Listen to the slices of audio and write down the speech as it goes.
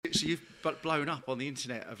So you've blown up on the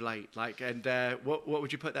internet of late, like, and what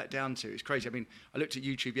would you put that down to? It's crazy. I mean, I looked at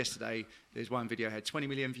YouTube yesterday. There's one video had 20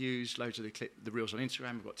 million views. Loads of the reels on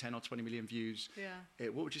Instagram have got 10 or 20 million views. Yeah.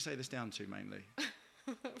 What would you say this down to mainly?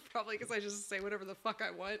 Probably because I just say whatever the fuck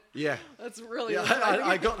I want. Yeah. That's really... Yeah,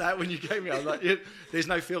 I got that when you gave me. I was like, there's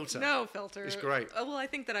no filter. No filter. It's great. Well, I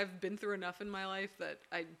think that I've been through enough in my life that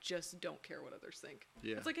I just don't care what others think.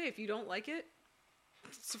 Yeah. It's like, hey, if you don't like it,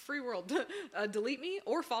 it's a free world. Delete me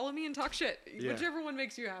or follow me and talk shit. Yeah. Whichever one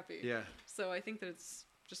makes you happy. Yeah. So I think that it's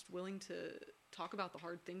just willing to talk about the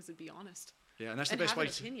hard things and be honest. Yeah, and that's the best way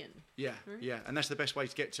to... opinion. Yeah, right? yeah, and that's the best way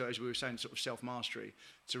to get to, as we were saying, sort of self-mastery,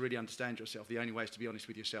 to really understand yourself. The only way is to be honest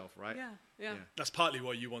with yourself, right? Yeah. That's partly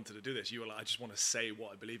why you wanted to do this. You were like, I just want to say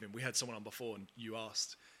what I believe in. We had someone on before, and you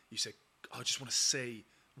said, I just want to say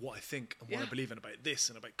what I think and what I believe in about this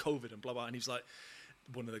and about COVID and blah, blah. And he's like,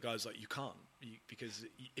 one of the guys like, you can't, because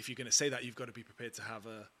if you're going to say that, you've got to be prepared to have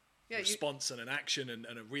a response and an action and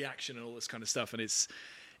a reaction and all this kind of stuff. And it's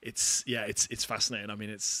fascinating. I mean,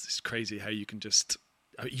 it's crazy how you can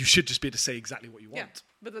you should just be able to say exactly what you want.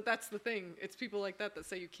 Yeah, but that's the thing. It's people like that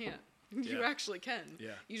say you can't. You actually can. Yeah.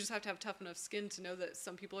 You just have to have tough enough skin to know that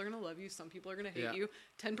some people are going to love you, some people are going to hate you.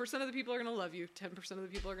 10% of the people are going to love you, 10% of the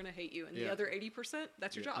people are going to hate you, and the other 80%,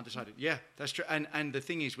 that's your job. Undecided. Yeah, that's true. And the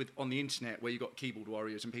thing is, on the internet, where you've got keyboard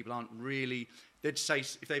warriors and people aren't really, they'd say,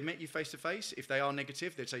 if they met you face to face, if they are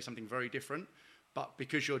negative, they'd say something very different. But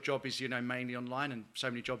because your job is, mainly online, and so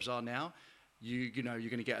many jobs are now, you're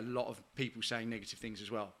going to get a lot of people saying negative things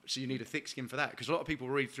as well. So you need a thick skin for that, because a lot of people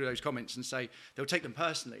read through those comments and say they'll take them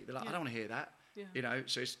personally. They're like, I don't want to hear that. Yeah.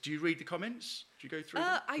 So do you read the comments? Do you go through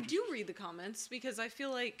them? I do read the comments, because I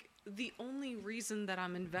feel like the only reason that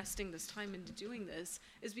I'm investing this time into doing this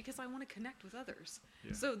is because I want to connect with others.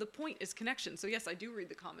 Yeah. So the point is connection. So yes, I do read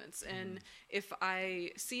the comments. And if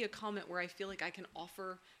I see a comment where I feel like I can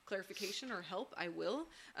offer clarification or help, I will.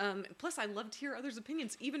 Plus, I love to hear others'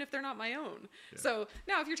 opinions, even if they're not my own. Yeah. So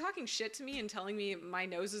now if you're talking shit to me and telling me my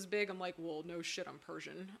nose is big, I'm like, well, no shit, I'm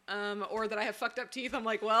Persian. Or that I have fucked up teeth, I'm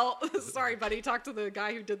like, well, sorry, buddy, talk to the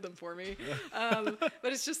guy who did them for me. But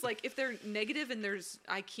it's just like, if they're negative and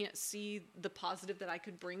I can't see the positive that I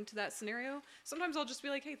could bring to that scenario, sometimes I'll just be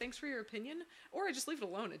like, hey, thanks for your opinion. Or I just leave it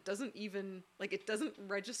alone. It doesn't even, it doesn't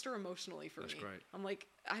register emotionally for me. That's great. I'm like,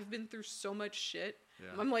 I've been through so much shit.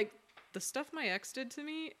 Yeah. I'm like, the stuff my ex did to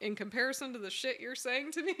me, in comparison to the shit you're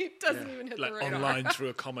saying to me, doesn't even hit the radar. Online through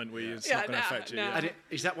a comment where it's not going to affect you. No. And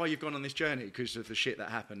is that why you've gone on this journey? Because of the shit that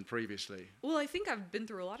happened previously? Well, I think I've been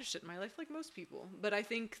through a lot of shit in my life, like most people. But I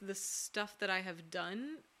think the stuff that I have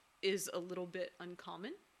done is a little bit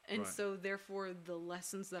uncommon. And so, therefore, the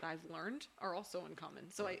lessons that I've learned are also uncommon.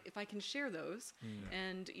 So if I can share those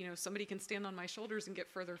and, somebody can stand on my shoulders and get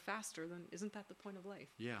further faster, then isn't that the point of life?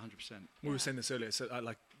 Yeah, 100%. We were saying this earlier. So,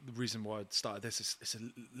 the reason why I started this is it's a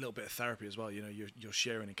little bit of therapy as well. You're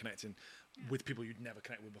sharing and connecting with people you'd never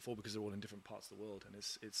connect with before, because they're all in different parts of the world. And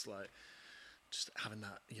it's like just having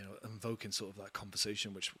that, invoking sort of that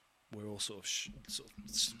conversation, which we're all sort of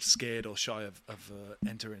scared or shy of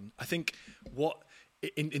entering. I think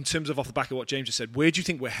in terms of off the back of what James just said, where do you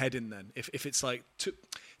think we're heading then? If it's like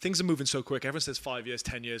things are moving so quick, everyone says 5 years,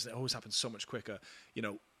 10 years, and it always happens so much quicker.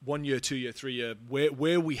 1 year, 2 year, 3 year,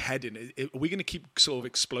 where are we heading? Are we going to keep sort of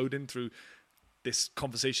exploding through this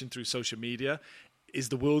conversation through social media? Is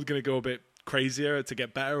the world going to go a bit crazier to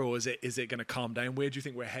get better, or is it going to calm down? Where do you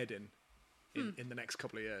think we're heading in the next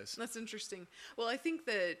couple of years? That's interesting. Well, I think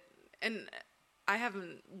that, and I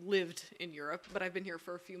haven't lived in Europe, but I've been here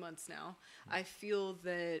for a few months now. I feel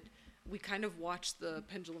that we kind of watch the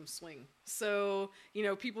pendulum swing. So,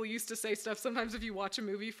 people used to say stuff. Sometimes if you watch a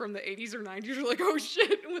movie from the 80s or 90s, you're like, oh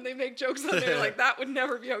shit, when they make jokes on there, like that would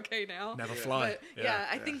never be okay now. Never fly. But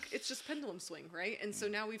I think it's just pendulum swing, right? And so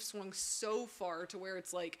now we've swung so far to where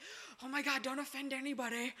it's like, oh my God, don't offend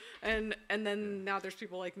anybody. And then now there's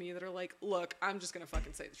people like me that are like, look, I'm just going to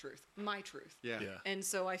fucking say the truth. My truth. Yeah. And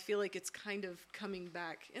so I feel like it's kind of coming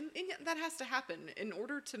back. And that has to happen. In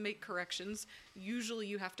order to make corrections, usually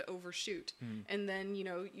you have to overshoot. And then,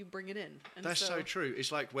 you bring it in. And that's so true.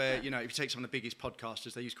 It's like where, if you take some of the biggest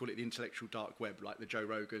podcasters, they used to call it the intellectual dark web, like the Joe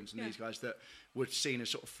Rogans and these guys that were seen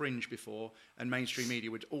as sort of fringe before, and mainstream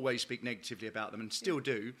media would always speak negatively about them and still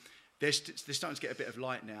do. They're starting to get a bit of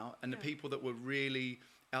light now, and the people that were really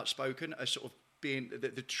outspoken are sort of being,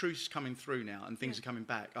 the truth's coming through now, and things are coming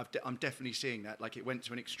back. I'm definitely seeing that. Like, it went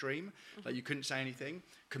to an extreme. Like, you couldn't say anything.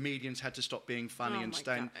 Comedians had to stop being funny and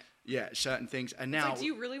stand... certain things, and now. Do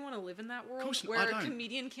you really want to live in that world course, where a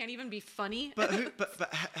comedian can't even be funny? But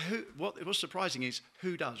who? What's surprising is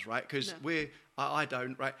who does, right? Because I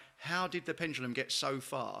don't, right? How did the pendulum get so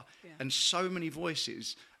far, and so many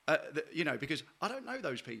voices Because I don't know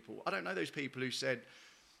those people. I don't know those people who said,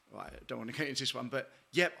 well, I don't want to get into this one, but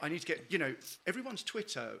I need to get, everyone's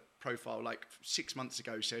Twitter profile like 6 months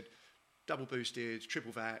ago said double boosted,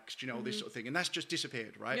 triple vaxxed, all this sort of thing. And that's just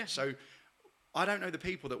disappeared, right? Yeah. So I don't know the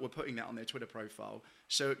people that were putting that on their Twitter profile.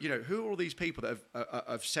 So, who are all these people that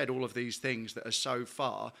have said all of these things that are so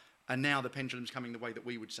far, and now the pendulum's coming the way that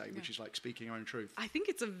we would say, which is like speaking our own truth? I think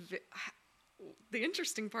it's the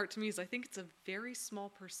interesting part to me is I think it's a very small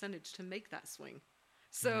percentage to make that swing.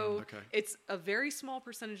 So it's a very small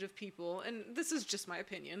percentage of people, and this is just my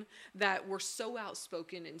opinion, that were so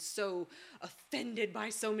outspoken and so offended by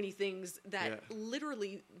so many things that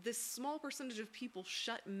literally this small percentage of people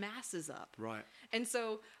shut masses up. Right. And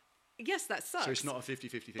so, yes, that sucks. So it's not a 50-50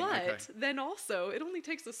 thing. But then also, it only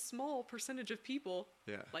takes a small percentage of people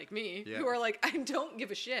like me who are like, I don't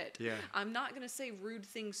give a shit. Yeah. I'm not going to say rude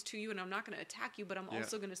things to you, and I'm not going to attack you, but I'm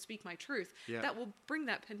also going to speak my truth. Yeah. That will bring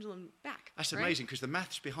that pendulum back. That's amazing, because the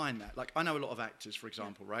maths behind that, like I know a lot of actors, for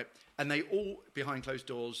example, right? And they all, behind closed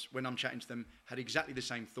doors, when I'm chatting to them, had exactly the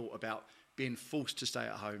same thought about being forced to stay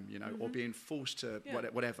at home, or being forced to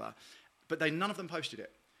whatever. But none of them posted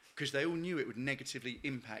it, because they all knew it would negatively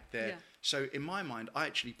impact their... So in my mind, I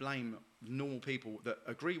actually blame normal people that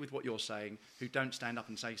agree with what you're saying, who don't stand up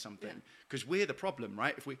and say something. Because we're the problem,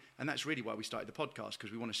 right? And that's really why we started the podcast,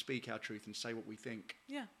 because we want to speak our truth and say what we think.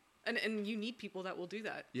 Yeah. And you need people that will do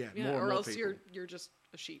that. Yeah, more and or more else people. you're just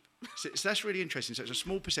a sheep. So that's really interesting. So it's a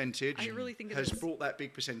small percentage. I really think it has is. brought that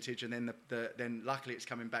big percentage, and then then luckily it's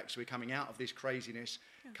coming back. So we're coming out of this craziness,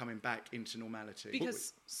 coming back into normality.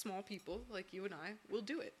 Because small people like you and I will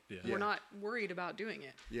do it. Yeah. We're not worried about doing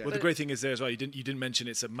it. Yeah. Well, the great thing is there as well. You didn't mention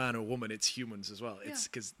it's a man or woman. It's humans as well. It's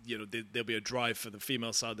because there'll be a drive for the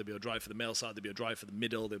female side. There'll be a drive for the male side. There'll be a drive for the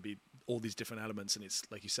middle. There'll be all these different elements, and it's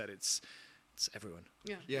like you said. It's everyone.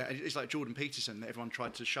 Yeah, and it's like Jordan Peterson that everyone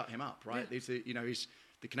tried to shut him up, right? He's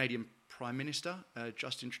the Canadian Prime Minister.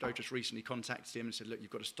 Justin Trudeau just recently contacted him and said, look,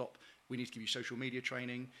 you've got to stop. We need to give you social media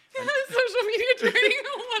training. Social media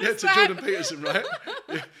training? To Jordan Peterson, right?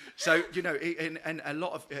 So, and a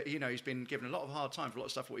lot of, he's been given a lot of hard time for a lot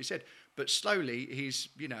of stuff, what he said. But slowly,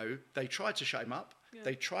 they tried to shut him up. Yeah.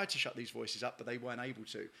 They tried to shut these voices up, but they weren't able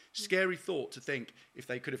to. Scary thought to think if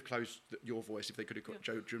they could have closed your voice, if they could have got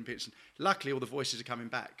Jordan Peterson. Luckily, all the voices are coming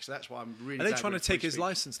back, so that's why I'm really. Are they trying to take his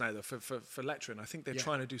license now, though, for lecturing? I think they're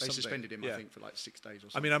trying to do something. They suspended him, I think, for like 6 days or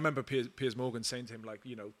something. I mean, I remember Piers Morgan saying to him, like,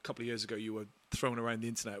 a couple of years ago, you were thrown around the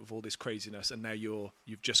internet with all this craziness, and now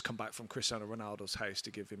you've just come back from Cristiano Ronaldo's house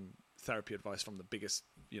to give him therapy advice from the biggest,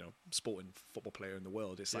 sporting football player in the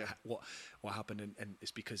world. It's like what happened, and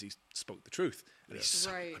it's because he spoke the truth. And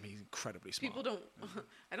he's incredibly smart. People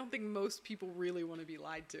I don't think most people really want to be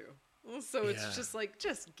lied to. So it's just like,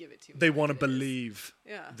 just give it to me. They want to believe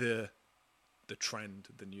the trend,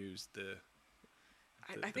 the news,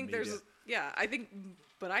 I think media.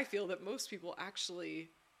 but I feel that most people actually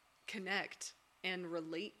connect and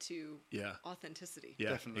relate to authenticity. Yeah,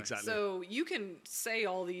 definitely. Exactly. So you can say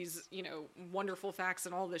all these, wonderful facts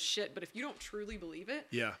and all this shit, but if you don't truly believe it,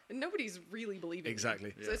 nobody's really believing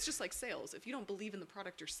Exactly. it. So it's just like sales. If you don't believe in the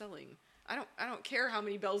product you're selling, I don't care how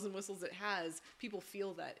many bells and whistles it has, people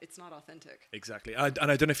feel that it's not authentic. Exactly. And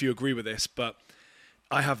I don't know if you agree with this, but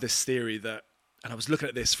I have this theory that, and I was looking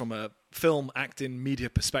at this from a film, acting, media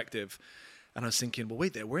perspective, and I was thinking, well,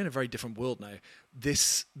 wait there, we're in a very different world now.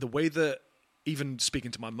 The way that, even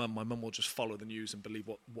speaking to my mum will just follow the news and believe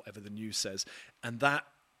whatever the news says. And that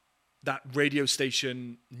radio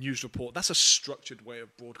station news report, that's a structured way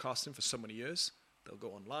of broadcasting for so many years. They'll go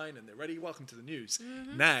online and they're ready. Welcome to the news.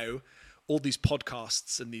 Mm-hmm. Now, all these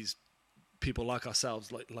podcasts and these people like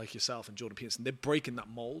ourselves, like yourself and Jordan Peterson, they're breaking that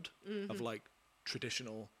mold of like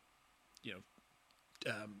traditional,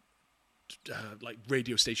 like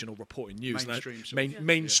radio station or reporting news,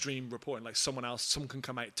 mainstream reporting. Like someone can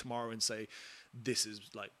come out tomorrow and say this is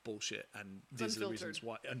like bullshit, and these are the reasons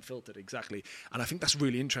why. Unfiltered, exactly. And I think that's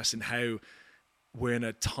really interesting how we're in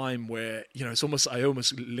a time where it's almost, I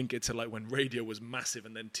almost link it to like when radio was massive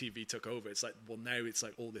and then TV took over. It's like, well, now it's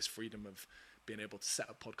like all this freedom of being able to set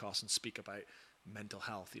up podcasts and speak about mental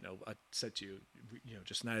health. I said to you,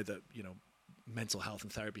 just now that mental health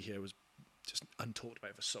and therapy here was just untalked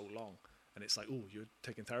about for so long. And it's like, oh, you're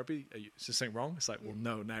taking therapy? Is there something wrong? It's like, well,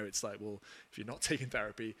 no. Now it's like, well, if you're not taking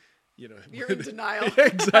therapy, you're in denial.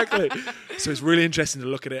 Exactly. So it's really interesting to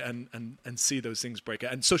look at it and see those things break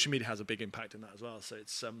out. And social media has a big impact in that as well. So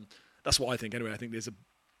it's that's what I think. Anyway, I think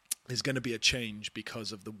there's going to be a change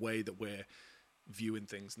because of the way that we're viewing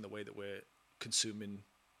things and the way that we're consuming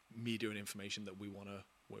media and information that we want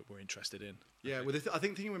we're interested in. Yeah, well, I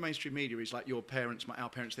think the thing with mainstream media is like our parents,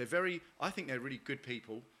 I think they're really good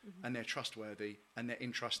people, and they're trustworthy and they're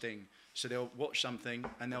interesting. So they'll watch something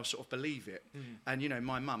and they'll sort of believe it. And,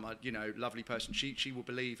 my mum, lovely person, she will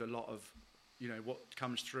believe a lot of, what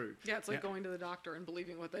comes through. Yeah, it's like going to the doctor and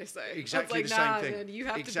believing what they say. Exactly like, the same thing. Man, you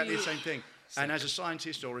have exactly to be... the same thing. And as a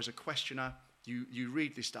scientist or as a questioner, you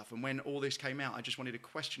read this stuff, and when all this came out, I just wanted to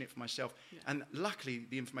question it for myself. Yeah. And luckily,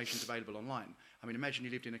 the information's available online. I mean, imagine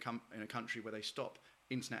you lived in a country where they stop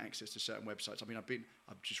internet access to certain websites. I mean,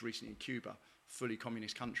 I've just recently in Cuba, fully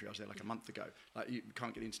communist country. I was there like a month ago. Like, you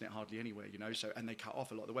can't get the internet hardly anywhere, So, and they cut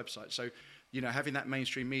off a lot of the websites. So, having that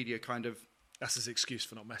mainstream media kind of... That's his excuse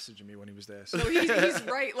for not messaging me when he was there. So. No, he's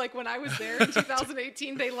right. Like when I was there in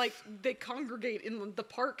 2018, they congregate in the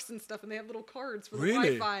parks and stuff, and they have little cards for the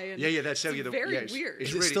Wi-Fi. And yeah, they'll sell you the... Very weird.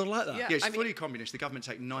 Is it still like that? Yeah, it's fully communist. The government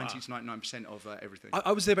take 90 to 99% of everything.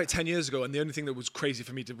 I was there about 10 years ago, and the only thing that was crazy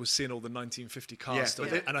for me was seeing all the 1950 cars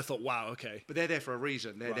stuff, and I thought, wow, okay. But they're there for a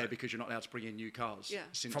reason. They're there because you're not allowed to bring in new cars. Yeah.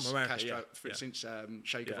 Since from America, Castro, since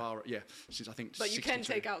Che Guevara, since I think... But you can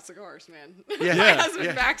take out cigars, man. Yeah. My husband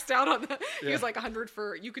maxed out on that. He was like 100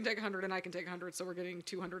 for... You can take 100 and I can take 100, so we're getting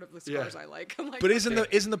 200 of the cigars I like. I'm like, but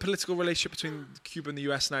isn't the political relationship between Cuba and the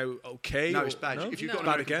US now okay? No, it's bad. No? If you've got an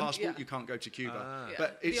American passport, you can't go to Cuba.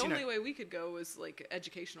 But it's, the only way we could go was like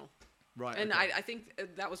educational. Right. And I think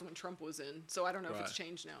that was when Trump was in, so I don't know if it's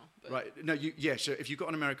changed now. But. Right. No, so if you've got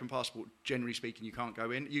an American passport, generally speaking, you can't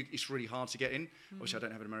go in. It's really hard to get in. Obviously, I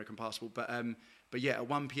don't have an American passport, but at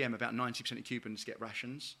 1 p.m, about 90% of Cubans get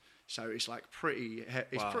rations. So it's like pretty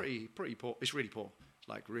poor. It's really poor.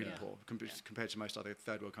 Like really poor compared to most other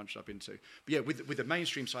third world countries I've been to. But yeah, with the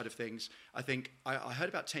mainstream side of things, I think I heard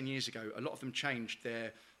about 10 years ago, a lot of them changed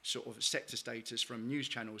their sort of sector status from news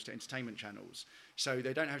channels to entertainment channels, so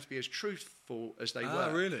they don't have to be as truthful as they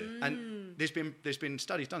were. Really? And there's been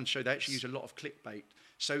studies done to show they actually use a lot of clickbait.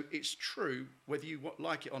 So it's true, whether you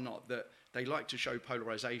like it or not, that they like to show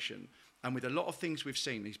polarization. And with a lot of things we've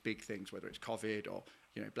seen, these big things, whether it's COVID or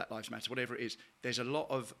Black Lives Matter, whatever it is, there's a lot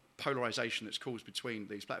of polarization that's caused between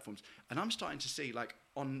these platforms. And I'm starting to see, like,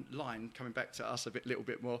 online, coming back to us little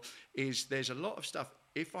bit more, is there's a lot of stuff.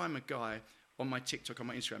 If I'm a guy on my TikTok, on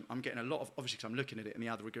my Instagram, I'm getting a lot of, obviously because I'm looking at it and the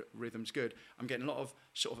algorithm's good, I'm getting a lot of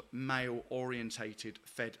sort of male-orientated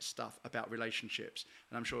fed stuff about relationships.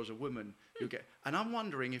 And I'm sure as a woman, you'll get... And I'm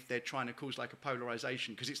wondering if they're trying to cause like a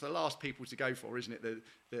polarization, because it's the last people to go for, isn't it,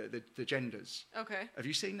 the genders. Okay. Have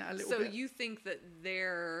you seen that a little bit? So you think that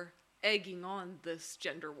they're egging on this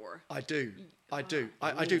gender war? I do. I do.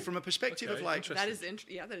 From a perspective of like... That is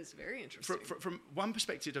that is very interesting. From one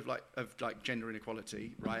perspective of like gender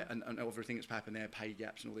inequality, right, and everything that's happened there, pay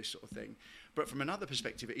gaps and all this sort of thing. But from another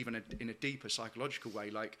perspective, even in a deeper psychological way,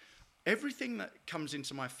 like everything that comes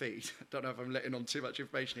into my feed, I don't know if I'm letting on too much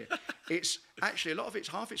information here, it's actually a lot of it's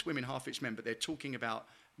half it's women, half it's men, but they're talking about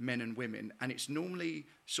men and women, and it's normally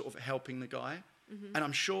sort of helping the guy. Mm-hmm. And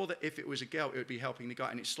I'm sure that if it was a girl, it would be helping the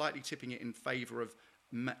guy, and it's slightly tipping it in favour of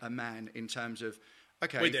a man in terms of,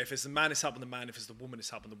 okay... Wait there, if it's the man, it's helping the man. If it's the woman, it's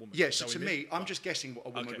helping the woman. Yes, so to me, I'm just guessing what a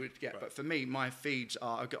woman would get. Right. But for me, my feeds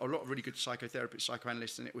are... I've got a lot of really good psychotherapists,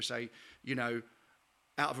 psychoanalysts, and it will say,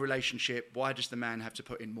 out of a relationship, why does the man have to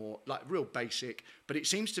put in more? Like, real basic. But it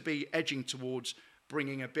seems to be edging towards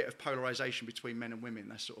bringing a bit of polarization between men and women.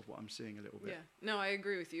 That's sort of what I'm seeing a little bit. Yeah, no, I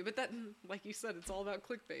agree with you. But that, like you said, it's all about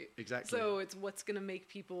clickbait. Exactly. So it's what's going to make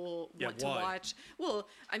people want to watch. Well,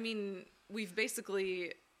 I mean, we've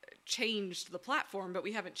basically changed the platform, but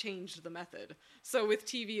we haven't changed the method. So with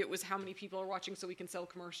TV, it was how many people are watching so we can sell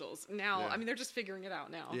commercials. Now, I mean, they're just figuring it out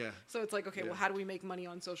now. Yeah. So it's like, okay, well, how do we make money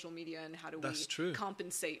on social media, and how do we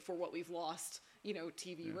compensate for what we've lost?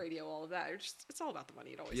 TV, radio, all of that. It's all about the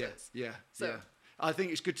money. It always is. Yeah. So. Yeah. I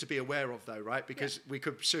think it's good to be aware of, though, right? Because we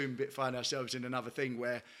could soon find ourselves in another thing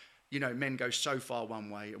where, men go so far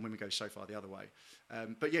one way and women go so far the other way.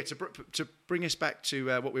 But yeah, to bring us back to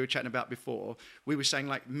what we were chatting about before, we were saying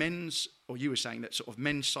like you were saying that sort of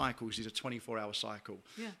men's cycles is a 24-hour cycle.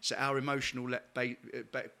 Yeah. So our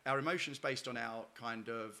emotions based on our kind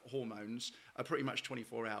of hormones are pretty much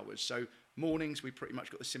 24 hours. So mornings, we pretty much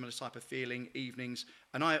got the similar type of feeling. Evenings,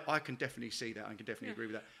 and I can definitely see that. I can definitely agree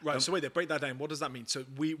with that. Right. So wait there, break that down. What does that mean? So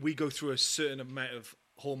we go through a certain amount of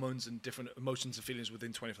hormones and different emotions and feelings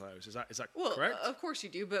within 24 hours. Is that well, correct? Of course you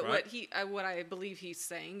do, but Right. what I believe he's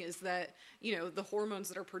saying is that, you know, the hormones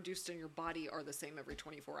that are produced in your body are the same every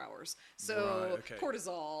 24 hours. So Right, okay.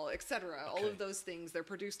 cortisol, etc., all Okay. of those things, they're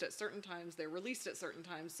produced at certain times, they're released at certain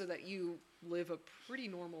times so that you live a pretty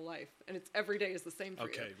normal life, and it's every day is the same for you.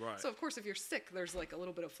 Okay, right. So of course if you're sick, there's like a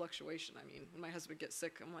little bit of fluctuation. I mean, when my husband gets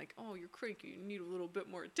sick, I'm like, "Oh, you're cranky, you need a little bit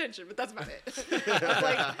more attention," but that's about it. That's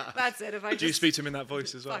like, that's it. If I Do you just speak to him in that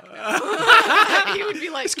voice as well? fuck no. He would be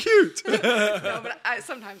like, It's cute. no, but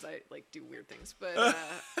sometimes I like do weird things. But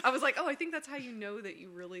I was like, oh, I think that's how you know that you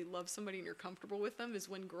really love somebody and you're comfortable with them is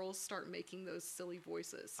when girls start making those silly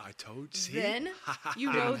voices. I told you. Then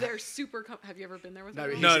you know they're super. Have you ever been there with No, a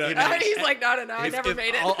girl? No. He's like, no, I never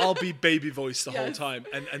made it. I'll be baby voice the whole Yes. time,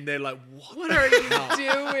 and they're like, What are you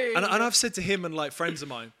doing? And I've said to him and like friends of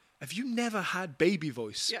mine, have you never had baby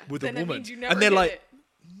voice Yeah, with a then it woman? means you never And they're did like, it.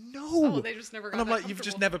 no. Oh, they just never got And I'm that like, you've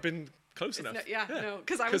just comfortable. never been close enough. No,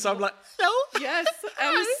 because I'm like, no. Yes,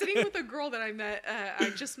 I was sitting with a girl that I met. I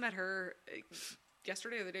just met her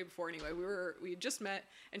yesterday or the day before. Anyway, we had just met,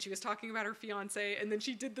 and she was talking about her fiance, and then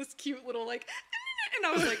she did this cute little like, and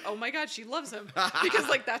I was like, oh my god, she loves him, because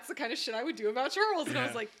like that's the kind of shit I would do about Charles. And I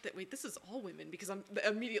was like, wait, this is all women, because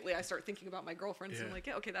immediately I start thinking about my girlfriends, and I'm like,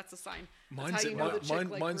 yeah, okay, that's a sign. That's how you know the chick,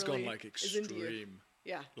 like, mine's really gone like is into you. extreme.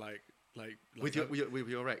 Yeah. Like With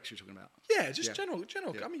your ex, you're talking about? yeah, just Yeah. general.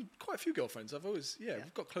 Yeah. I mean, quite a few girlfriends. I've always,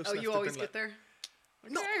 we've got close Oh, enough you to always been get there.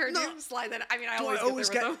 Okay, No, I heard no. you slide that. I mean, I Do I always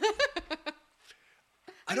get there with them.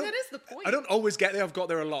 I mean, that is the point. I don't always get there. I've got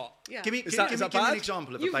there a lot. Yeah. Give me, Is give, that- give is me, that give me an bad?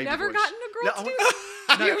 example of You've a baby never voice. gotten a girl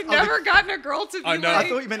No, to You've never gotten a girl to be I know. I like,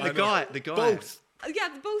 thought you meant I the know. guy. The guy. Both. yeah,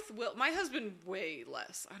 both will. My husband way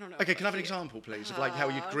less. I don't know. Okay, can I have an He- example, please, of like how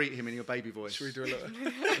you'd greet him in your baby voice? Should we do a little?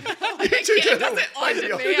 It doesn't on to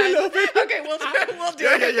me. Okay, we'll do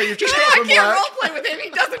Yeah, it. yeah, yeah. You've just I got from can't work. role play with him. He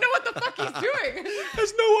doesn't know what the fuck he's doing.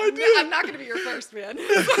 Has no idea. I'm not going to be your first man.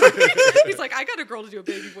 He's like, I got a girl to do a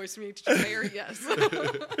baby voice for me. Did you pay her? Yes.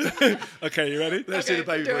 Okay, you ready? Let's Okay, do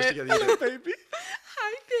the baby do voice it. together. You do it. baby.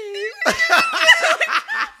 Hi, babe.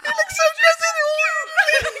 You look so good.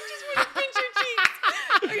 Just want to pinch your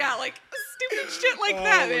cheeks. Yeah, like stupid shit like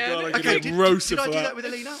that, my man. God, I could Okay, get roasted did I for do that. that with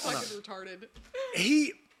Alina? or no? Fucking retarded.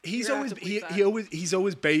 He's You're gonna always have to bleep that. he's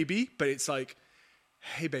always baby, but it's like,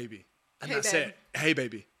 hey baby, and Hey, that's babe. it. Hey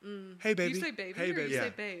baby. Hey baby. say baby Hey or baby. you Yeah, say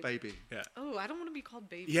babe? baby. Yeah. Oh, I don't want to be called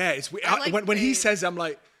baby. Yeah, it's weird. I like When he babe. says, it, I'm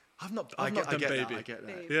like, I've not I done get baby. that. I get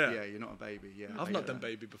that. Babe. Yeah. Yeah, you're not a baby. Yeah, I've I not get done that.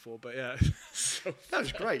 baby before, but yeah. So, That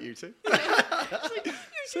was great, you two.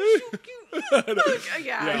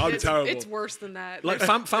 Yeah, I'm terrible. It's worse than that. like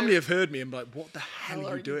family have heard me and be like, what the hell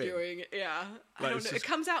What are you doing? Yeah. I Like, don't it's know. just- It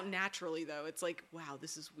comes out naturally though. It's like, wow,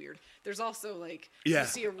 this is weird. There's also like, Yeah, you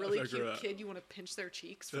see a really I agree with cute that. kid, you want to pinch their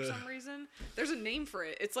cheeks for some reason. There's a name for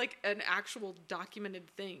it. It's like an actual documented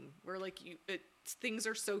thing where like things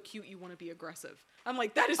are so cute you want to be aggressive. I'm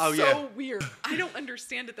like, that is Oh, so yeah. weird. I don't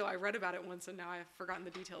understand it though. I read about it once and now I've forgotten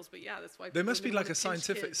the details. But yeah, that's why There people must be really like wanna a pinch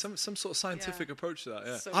scientific, kids. some sort of scientific approach to that.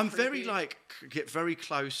 Yeah. So I'm very creepy. get very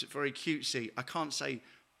close, very cutesy. I can't say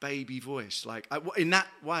baby voice like in that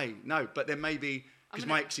way. No, but there may be because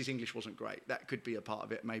my ex's English wasn't great. That could be a part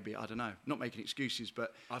of it. Maybe I don't know. Not making excuses,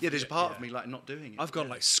 but there's a part of me like not doing it. I've gone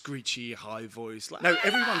like screechy, high voice. Like, No,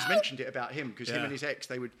 everyone's mentioned it about him because him Yeah. and his ex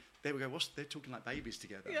they would go, they're talking like babies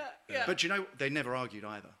together. Yeah. But you know, they never argued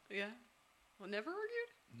either. Yeah. Well, never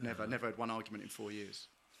argued? Never had one argument in 4 years.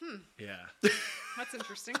 yeah. That's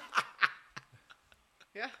interesting.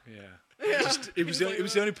 Yeah. Yeah. It was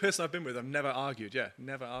the only person I've been with. I've never argued. Yeah,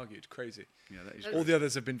 never argued. Crazy. Yeah, that is. All the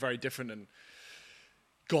others have been very different and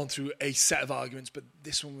gone through a set of arguments, but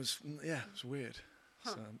this one was it was weird.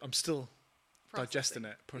 So I'm still digesting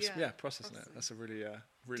it. Processing it. That's a really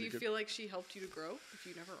really Do you good. feel like she helped you to grow if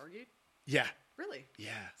you never argued? Yeah. Really? Yeah.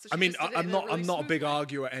 So I she mean, just did it I'm in a not really I'm not a smooth big way.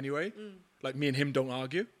 arguer anyway. Like me and him don't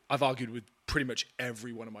argue. I've argued with pretty much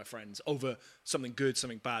every one of my friends over something good,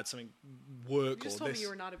 something bad, something work You just or told this. me you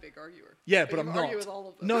were not a big arguer. Yeah, but you I'm argue not. with all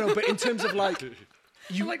of them. No, but in terms of like,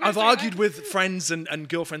 like, I've wait, argued I- with friends and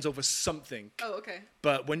girlfriends over something. Oh, okay.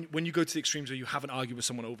 But when you go to the extremes where you haven't argued with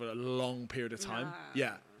someone over a long period of time, Nah.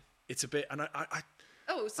 yeah, it's a bit. And I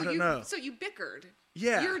Oh, so I don't you know. so you bickered.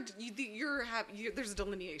 Yeah. There's a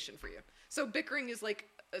delineation for you. So bickering is like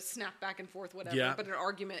a snap back and forth, whatever. Yeah. But an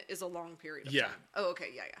argument is a long period of Yeah. time. Oh, okay,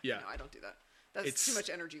 yeah. Yeah. No, I don't do that. That's It's- too much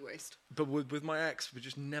energy waste. but with my ex, we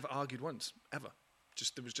just never argued once ever.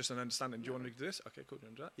 There was just an understanding. Do you want me to do this? Okay, cool. Do you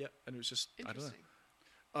want to do that? Yeah. And it was just I don't know. Interesting.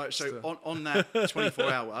 All right, so on that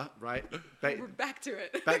 24-hour, right? We're back to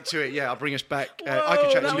it. Back to it, yeah. I'll bring us back. Whoa, I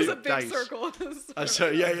could chat that to was you a big days. circle.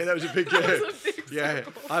 So that was a big. That was a big yeah.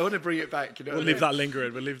 circle. I want to bring it back. You know, We'll leave that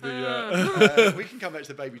lingering. We'll leave the. we can come back to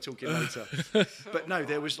the baby talking later. But no,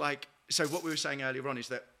 there was like. So what we were saying earlier on is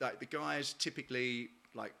that like the guys typically,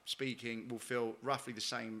 like speaking, will feel roughly the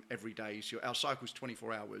same every day. So our cycle's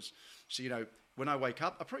 24 hours. So when I wake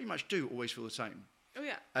up, I pretty much do always feel the same. Oh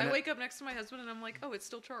yeah, And I wake up next to my husband and I'm like, oh, it's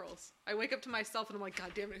still Charles. I wake up to myself and I'm like,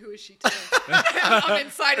 God damn it, who is she today? I'm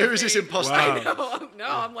inside of me. Who is this imposter? Wow. No,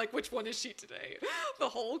 I'm like, which one is she today? The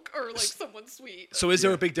Hulk or like someone sweet? So is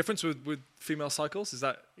there a big difference with female cycles? Is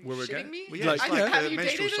that where we're Shitting getting? me? Well, yeah, it's I, like have the you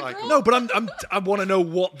menstrual dated a cycle. girl? No, but I want to know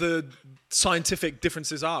what the scientific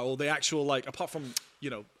differences are, or the actual like apart from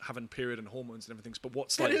having period and hormones and everything. But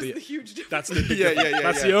what's That like is the huge difference. That's the big Yeah, difference. yeah,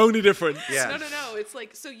 That's yeah. the only difference. Yeah. No. It's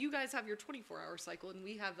like, so you guys have your 24-hour cycle and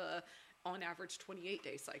we have a, on average,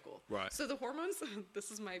 28-day cycle. Right. So the hormones,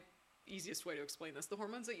 this is my easiest way to explain this. The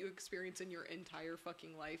hormones that you experience in your entire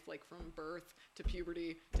fucking life, like from birth to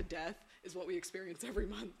puberty to death, is what we experience every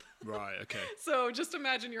month. Right. Okay. So just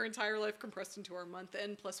imagine your entire life compressed into our month,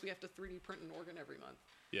 and plus we have to 3D print an organ every month.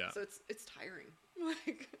 Yeah. So it's tiring.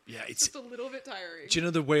 Like, Yeah, it's just a little bit tiring. Do you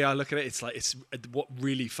know the way I look at it? It's like what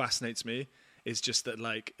really fascinates me is just that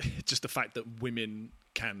like just the fact that women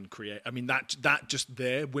can create. I mean that just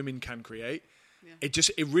there women can create. Yeah.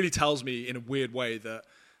 It really tells me in a weird way that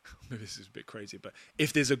maybe this is a bit crazy, but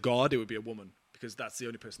if there's a god, it would be a woman because that's the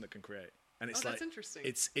only person that can create. And it's that's like interesting.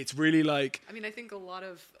 It's really like I mean, I think a lot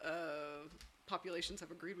of populations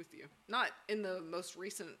have agreed with you. Not in the most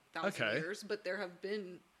recent 1,000 Okay. years, but there have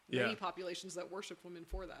been many populations that worship women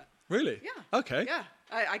for that. really Yeah. okay Yeah.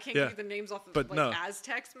 I can't Yeah. give you the names off of But like no.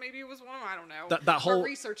 Aztecs. Maybe it was one. I don't know. That whole- Or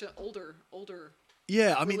research older.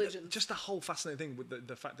 Yeah, I mean, religions. just the whole fascinating thing with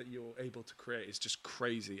the fact that you're able to create is just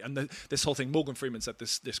crazy. And this whole thing, Morgan Freeman said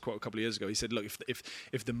this quote a couple of years ago. He said, "Look,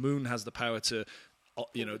 if the moon has the power to,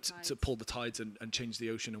 to pull the tides and change the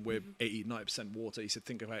ocean, and we're 80-90% water," he said,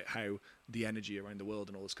 "Think about how the energy around the world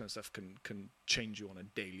and all this kind of stuff can change you on a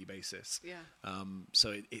daily basis." Yeah.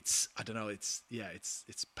 So it's I don't know. It's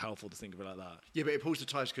powerful to think of it like that. Yeah, but it pulls the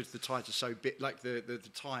tides because the tides are so big. Like the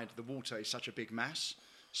water is such a big mass.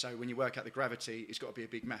 So when you work out the gravity, it's got to be a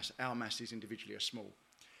big mass. Our masses individually are small.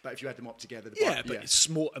 But if you add them up together... It's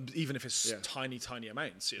small, even if it's tiny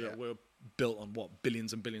amounts. We're built on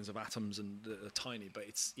billions and billions of atoms and tiny, but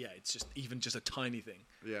it's just even just a tiny thing.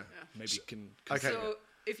 Yeah. Maybe can Okay. So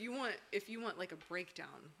if you want like a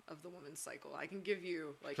breakdown of the woman's cycle, I can give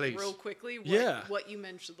you like Please. real quickly what you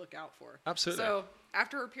men should look out for. Absolutely. So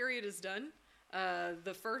after her period is done,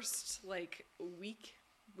 the first like week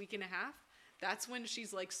and a half, that's when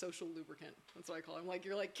she's like social lubricant. That's what I call it. I'm like,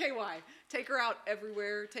 you're like, KY, take her out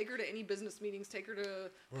everywhere. Take her to any business meetings. Take her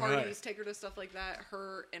to parties. Right. Take her to stuff like that.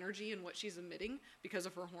 Her energy and what she's emitting because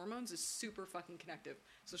of her hormones is super fucking connective.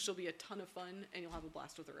 So she'll be a ton of fun and you'll have a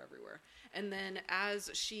blast with her everywhere. And then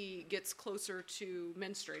as she gets closer to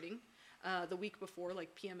menstruating, the week before,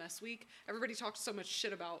 like PMS week, everybody talks so much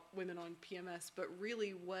shit about women on PMS, but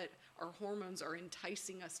really what our hormones are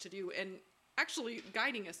enticing us to do and actually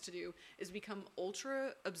guiding us to do is become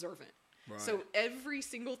ultra observant. Right. So every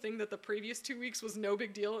single thing that the previous 2 weeks was no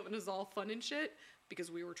big deal, it was all fun and shit because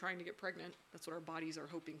we were trying to get pregnant. That's what our bodies are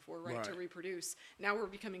hoping for, right? To reproduce. Now we're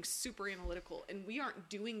becoming super analytical, and we aren't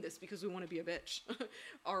doing this because we want to be a bitch.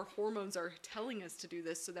 Our hormones are telling us to do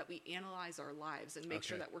this so that we analyze our lives and make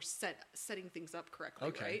sure that we're setting things up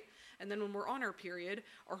correctly, right? And then when we're on our period,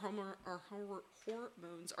 our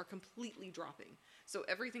hormones are completely dropping. So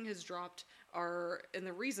everything has dropped. And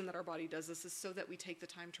the reason that our body does this is so that we take the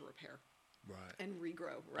time to repair and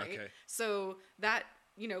regrow, right? Okay. So that,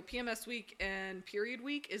 PMS week and period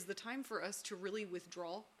week is the time for us to really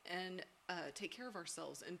withdraw and take care of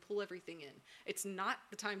ourselves and pull everything in. It's not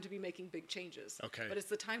the time to be making big changes, but it's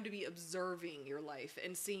the time to be observing your life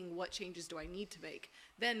and seeing what changes do I need to make.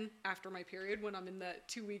 Then after my period, when I'm in that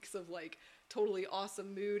 2 weeks of like totally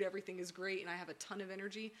awesome mood, everything is great, and I have a ton of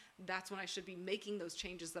energy, that's when I should be making those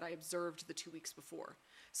changes that I observed the 2 weeks before.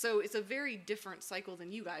 So it's a very different cycle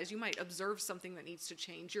than you guys. You might observe something that needs to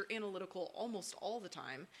change. You're analytical almost all the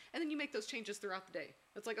time, and then you make those changes throughout the day.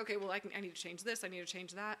 It's like, okay, well, I need to change this, I need to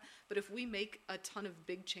change that. But if we make a ton of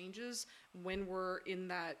big changes when we're in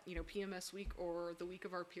that, PMS week or the week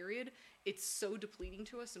of our period, it's so depleting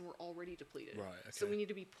to us, and we're already depleted. Right, okay. So we need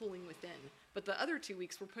to be pulling within. But the other 2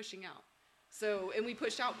 weeks, we're pushing out. So, and we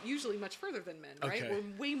push out usually much further than men, right? Okay.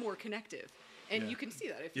 We're way more connective. And you can see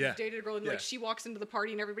that if Yeah. you've dated a girl and Yeah. like she walks into the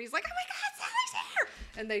party and everybody's like, oh my God, Sally's here.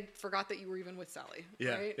 and they forgot that you were even with Sally,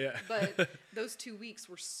 right? Yeah. But those 2 weeks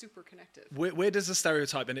were super connective. Where does the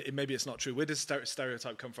stereotype, and maybe it's not true, where does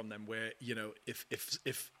stereotype come from then? Where, you know,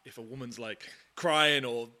 if a woman's like crying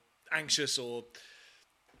or anxious or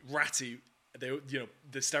ratty, they, you know,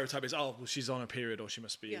 the stereotype is, oh, well, she's on a period, or she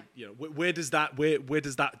must be, you know, where does that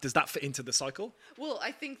does that fit into the cycle? Well,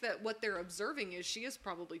 I think that what they're observing is she is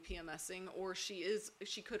probably PMSing, or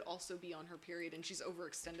she could also be on her period and she's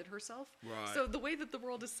overextended herself. Right. So the way that the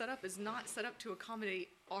world is set up is not set up to accommodate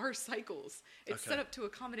our cycles. It's set up to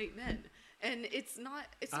accommodate men. And it's not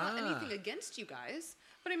anything against you guys,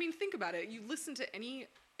 but I mean, think about it. You listen to any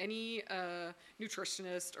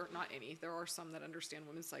nutritionist, or not any, there are some that understand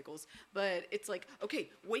women's cycles, but it's like, okay,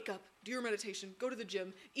 wake up, do your meditation, go to the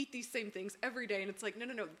gym, eat these same things every day. And it's like,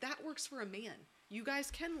 no, that works for a man. You guys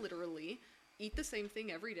can literally eat the same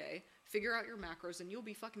thing every day, figure out your macros, and you'll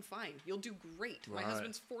be fucking fine. You'll do great. Right. My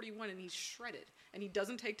husband's 41 and he's shredded, and he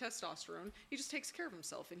doesn't take testosterone. He just takes care of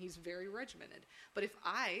himself, and he's very regimented. But if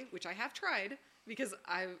which I have tried, because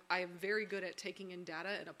I am very good at taking in data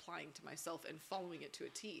and applying to myself and following it to a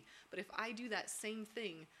T. But if I do that same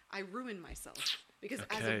thing, I ruin myself. Because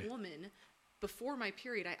as a woman, before my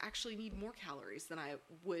period, I actually need more calories than I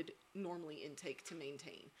would normally intake to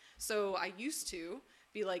maintain. So I used to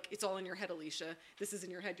be like, it's all in your head, Elisha. This is in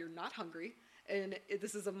your head. You're not hungry. And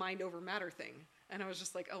this is a mind over matter thing. And I was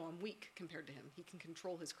just like, oh, I'm weak compared to him. He can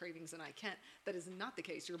control his cravings and I can't. That is not the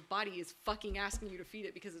case. Your body is fucking asking you to feed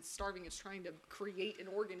it because it's starving. It's trying to create an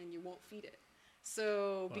organ and you won't feed it.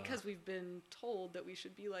 So because we've been told that we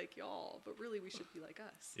should be like y'all, but really we should be like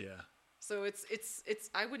us. Yeah. So it's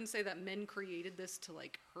I wouldn't say that men created this to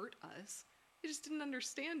like hurt us. They just didn't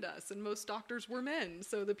understand us. And most doctors were men.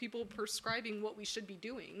 So the people prescribing what we should be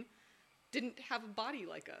doing didn't have a body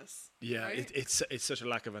like us. Yeah, right? it's such a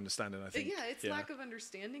lack of understanding, I think. Yeah, it's lack of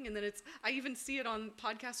understanding. And then I even see it on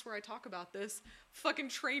podcasts where I talk about this. Fucking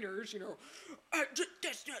trainers, you know,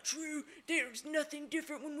 that's not true. There's nothing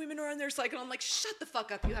different when women are on their cycle. I'm like, shut the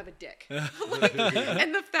fuck up, you have a dick.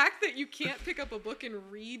 And the fact that you can't pick up a book and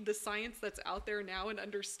read the science that's out there now and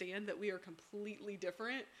understand that we are completely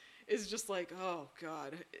different is just like, oh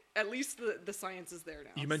God. At least the science is there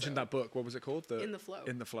now. You mentioned that book. What was it called? In the Flow.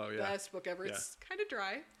 In the Flow, yeah. Best book ever. It's kind of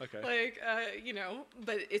dry. Okay. Like, you know,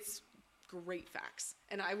 but it's great facts.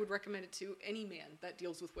 And I would recommend it to any man that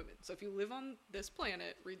deals with women. So if you live on this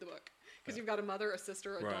planet, read the book. Because you've got a mother, a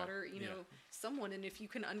sister, a daughter, you know, someone. And if you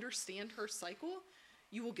can understand her cycle,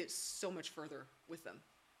 you will get so much further with them.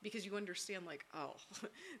 Because you understand, like, oh,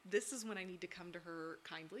 this is when I need to come to her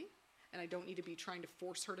kindly. And I don't need to be trying to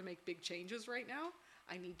force her to make big changes right now.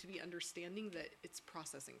 I need to be understanding that it's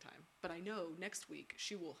processing time. But I know next week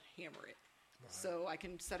she will hammer it. Right. So I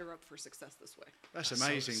can set her up for success this way. That's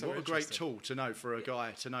amazing. So what a great tool to know for a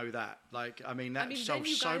guy to know that. Like, I mean, that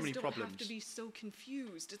solves so many problems. Then you guys don't have to be so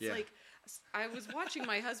confused. It's like, I was watching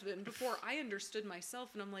my husband before I understood myself,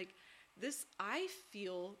 and I'm like, I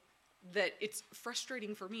feel that it's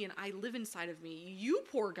frustrating for me and I live inside of me. You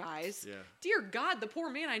poor guys. Yeah. Dear God, the poor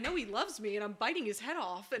man, I know he loves me and I'm biting his head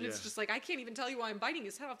off. And it's just like, I can't even tell you why I'm biting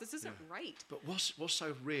his head off. This isn't right. But what's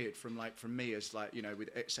so weird from me as like, you know, with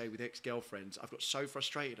ex-girlfriends, I've got so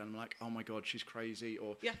frustrated and I'm like, oh my God, she's crazy,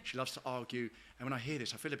 or she loves to argue. And when I hear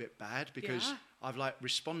this, I feel a bit bad because I've like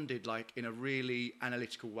responded like in a really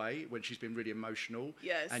analytical way when she's been really emotional.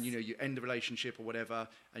 Yes. And you know, you end the relationship or whatever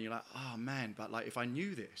and you're like, oh man, but like if I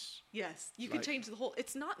knew this. Yes. You can change the whole,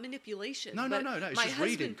 it's not manipulation. No. It's just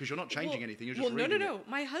reading because you're not changing anything. You're just reading. No.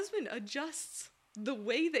 My husband adjusts the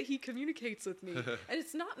way that he communicates with me. And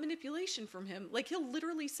it's not manipulation from him. Like he'll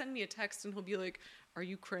literally send me a text and he'll be like, are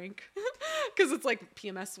you crank? Because it's like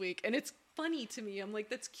PMS week. And it's funny to me. I'm like,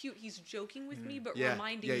 that's cute. He's joking with me, but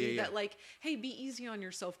reminding me that like, hey, be easy on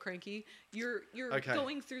yourself, cranky. You're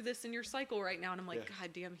going through this in your cycle right now. And I'm like,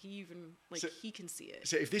 God damn, he can see it.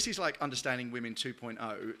 So if this is like understanding women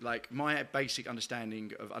 2.0, like my basic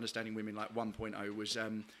understanding of understanding women like 1.0 was,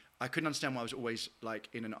 I couldn't understand why I was always like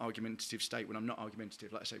in an argumentative state when I'm not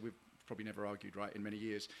argumentative. Like I say, we've probably never argued, right, in many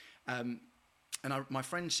years. And my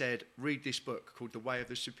friend said, read this book called The Way of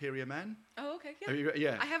the Superior Man. Oh, okay.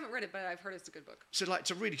 Yeah. I haven't read it, but I've heard it's a good book. So like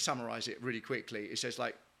to really summarize it really quickly, it says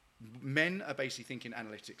like men are basically thinking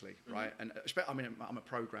analytically, right? And I mean, I'm a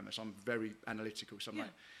programmer, so I'm very analytical. So I'm like,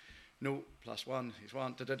 0 + 1 is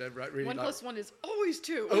 1. Right, really 1 + 1 is always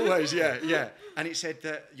 2. Always, yeah. And it said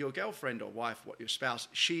that your girlfriend or wife, your spouse,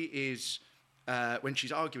 she is, when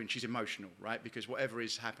she's arguing, she's emotional, right? Because whatever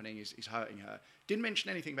is happening is hurting her. Didn't mention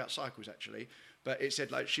anything about cycles, actually. But it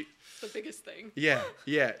said like she... The biggest thing. Yeah.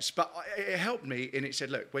 But it helped me, and it said,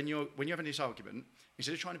 look, when you're having this argument,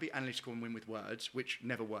 instead of trying to be analytical and win with words, which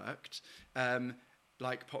never worked,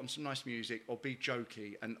 like put on some nice music or be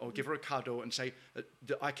jokey or give her a cuddle and say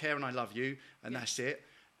that I care and I love you and that's it.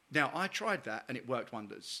 Now, I tried that and it worked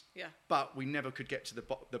wonders. Yeah. But we never could get to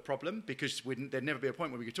the problem because there'd never be a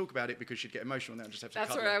point where we could talk about it because she'd get emotional and then just have to That's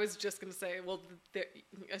cuddle. what I was just going to say. Well,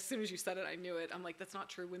 as soon as you said it, I knew it. I'm like, that's not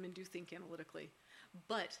true. Women do think analytically.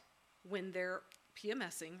 But when they're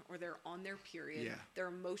PMSing or they're on their period, their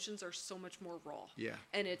emotions are so much more raw. Yeah.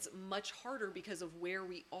 And it's much harder because of where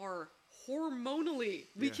we are hormonally.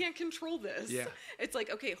 We can't control this. Yeah. It's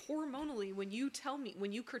like, okay, hormonally, when you tell me,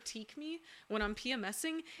 when you critique me when I'm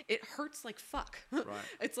PMSing, it hurts like fuck. Right.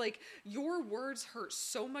 It's like, your words hurt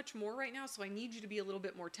so much more right now, so I need you to be a little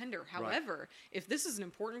bit more tender. However, if this is an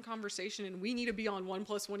important conversation and we need to be on 1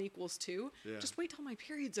 + 1 = 2, just wait till my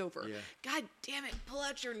period's over. Yeah. God damn it, pull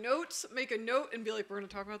out your notes, make a note, and be like, we're going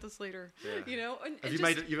to talk about this later. Yeah. You know? And Have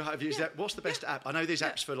you used that? What's the best app? I know there's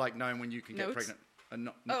apps for like knowing when you can get Notes? pregnant. And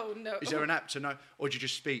not, Oh, no. Is there an app to know, or do you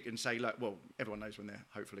just speak and say like, well, everyone knows when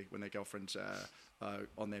their girlfriend's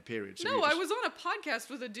on their period. So No, I was on a podcast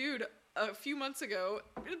with a dude a few months ago,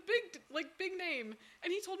 a big name,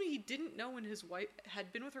 and he told me he didn't know when his wife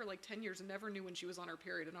had been with her like 10 years and never knew when she was on her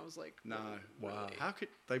period, and I was like, no, wow. How could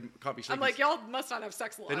they can't be sleeping? I'm like, y'all must not have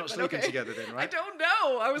sex a lot. They're not but sleeping okay. together then, right? I don't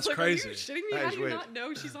know. I was That's like, crazy. are you shitting me? That How is do you weird. not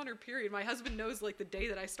know she's on her period? My husband knows like the day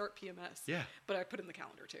that I start PMS. Yeah. But I put it in the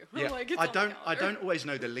calendar too. Yeah. I'm like, it's I on the don't calendar. always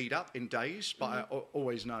know the lead up in days, but I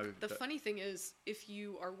always know. The funny thing is, if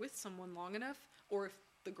you are with someone long enough, or if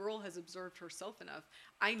the girl has observed herself enough,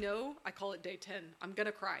 I call it day 10. I'm going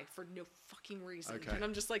to cry for no fucking reason. Okay. And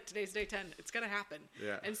I'm just like, today's day 10. It's going to happen.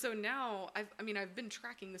 Yeah. And so now, I've been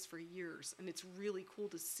tracking this for years, and it's really cool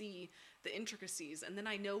to see the intricacies. And then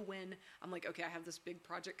I know when I'm like, okay, I have this big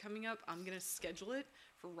project coming up. I'm going to schedule it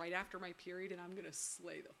for right after my period, and I'm going to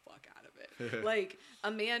slay the fuck out of it. Like,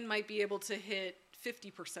 a man might be able to hit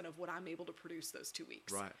 50% of what I'm able to produce those 2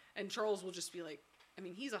 weeks. Right. And Charles will just be like,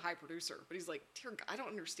 he's a high producer, but he's like, dear God, I don't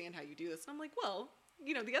understand how you do this. And I'm like, well,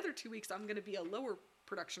 the other 2 weeks I'm going to be a lower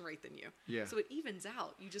production rate than you. Yeah. So it evens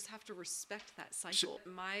out. You just have to respect that cycle.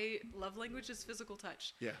 My love language is physical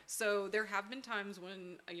touch. Yeah. So there have been times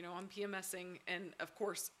when, I'm PMSing, and of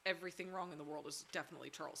course, everything wrong in the world is definitely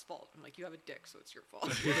Charles' fault. I'm like, you have a dick, so it's your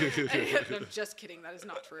fault. And I'm just kidding. That is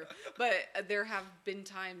not true. But there have been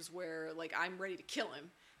times where, like, I'm ready to kill him.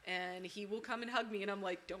 And he will come and hug me, and I'm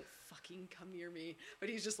like, don't fucking come near me. But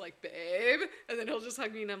he's just like, babe. And then he'll just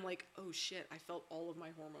hug me, and I'm like, oh shit, I felt all of my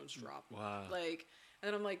hormones drop. Wow. Like, and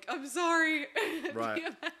then I'm like, I'm sorry. Right.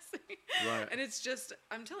 Right. And it's just,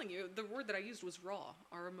 I'm telling you, the word that I used was raw.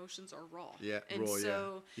 Our emotions are raw. Yeah, and raw,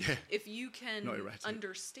 so yeah. if you can Not erratic.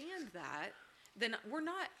 understand that, then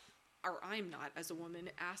I'm not, as a woman,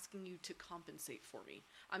 asking you to compensate for me.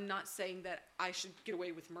 I'm not saying that I should get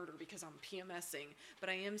away with murder because I'm PMSing, but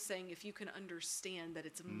I am saying if you can understand that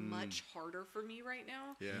it's much harder for me right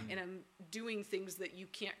now, and I'm doing things that you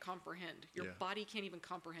can't comprehend. Your body can't even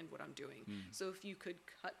comprehend what I'm doing. So if you could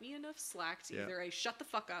cut me enough slack to either A, shut the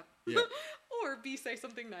fuck up, or B, say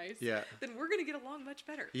something nice, then we're going to get along much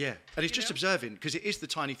better. Yeah, and it's just observing, because it is the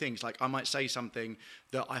tiny things. Like, I might say something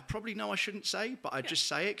that I probably know I shouldn't say, but I just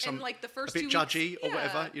say it because I'm like the first a bit 2 judgy weeks, or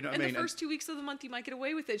whatever. You know what I mean? And the first 2 weeks of the month, you might get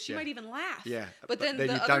away with it. She might even laugh. Yeah, but then you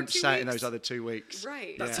the other don't 2 say it in weeks- those other 2 weeks.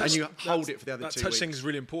 Right. Yeah. That And touch- you hold it for the other that 2 touch weeks. thing is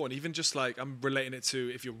really important. Even just like, I'm relating it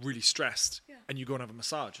to if you're really stressed and you go and have a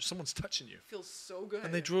massage, or someone's touching you. Feels so good.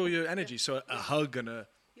 And they draw your energy. So a hug and a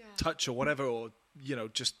touch or whatever, or,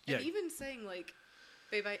 just, And even saying like,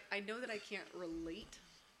 babe, I know that I can't relate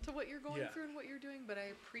to what you're going through and what you're doing, but I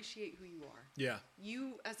appreciate who you are. Yeah.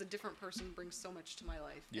 You, as a different person, bring so much to my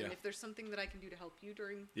life. Yeah. And if there's something that I can do to help you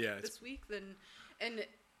during it's- this week, then... And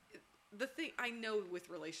the thing, I know with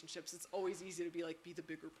relationships, it's always easy to be like, be the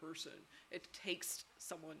bigger person. It takes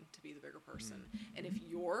someone to be the bigger person. And if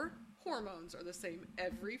your hormones are the same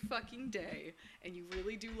every fucking day, and you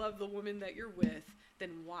really do love the woman that you're with, then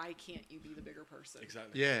why can't you be the bigger person?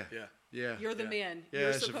 Exactly. Yeah. Yeah. Yeah. You're the man. Yeah,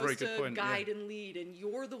 You're that's a very supposed good to point, guide and lead, and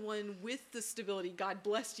you're the one with the stability. God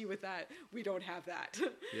blessed you with that. We don't have that.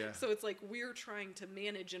 Yeah. So it's like we're trying to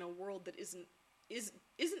manage in a world that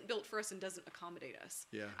isn't built for us and doesn't accommodate us.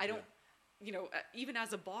 Yeah. I don't. Even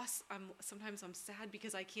as a boss, sometimes I'm sad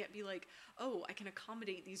because I can't be like, oh, I can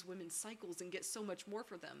accommodate these women's cycles and get so much more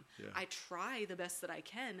for them. Yeah. I try the best that I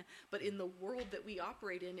can, but in the world that we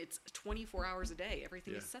operate in, it's 24 hours a day.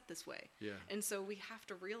 Everything is set this way. Yeah. And so we have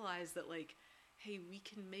to realize that, like, hey, we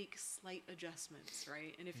can make slight adjustments,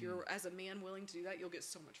 right? And if you're, as a man, willing to do that, you'll get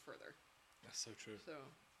so much further. That's so true. So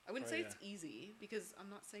I wouldn't say it's easy, because I'm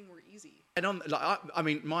not saying we're easy. And I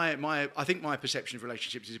mean, I think my perception of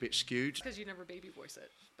relationships is a bit skewed. Because you never baby voice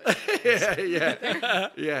it. But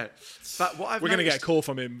yeah. But what we're gonna get a call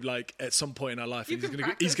from him like at some point in our life. And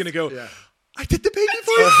he's gonna go. Yeah. I did the baby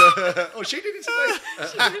voice. Oh, she did it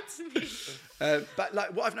to me. But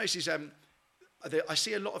like, what I've noticed is I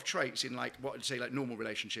see a lot of traits in like what I'd say like normal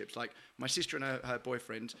relationships. Like my sister and her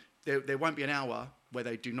boyfriend, there won't be an hour where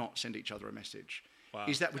they do not send each other a message. Wow.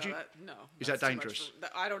 Is that Is that dangerous?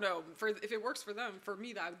 I don't know. If it works for them, for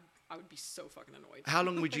me, I would be so fucking annoyed. How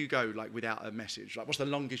long would you go like without a message? Like, what's the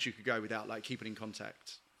longest you could go without like keeping in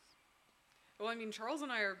contact? Well, I mean, Charles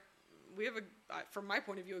and I we have from my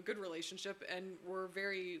point of view, a good relationship, and we're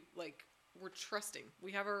very we're trusting.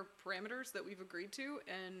 We have our parameters that we've agreed to,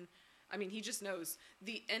 and I mean, he just knows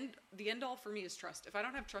the end all for me is trust. If I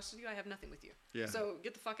don't have trust with you, I have nothing with you. Yeah. So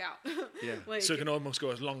get the fuck out. Yeah. So it can almost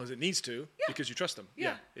go as long as it needs to because you trust them.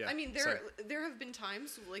 Yeah. I mean, there have been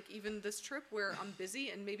times, like even this trip, where I'm busy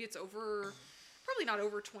and maybe it's probably not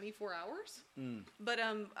over 24 hours. But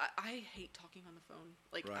I hate talking on the phone.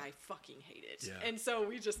 I fucking hate it. Yeah. And so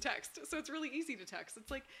we just text. So it's really easy to text.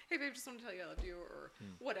 It's like, hey babe, just want to tell you I love you, or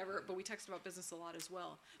whatever. But we text about business a lot as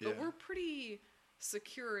well. But we're pretty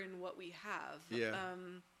secure in what we have.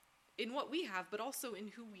 In what we have, but also in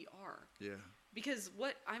who we are. Yeah. Because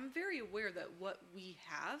I'm very aware that what we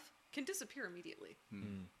have can disappear immediately.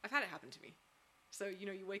 I've had it happen to me. So,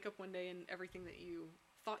 you wake up one day and everything that you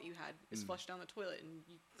thought you had is flushed down the toilet and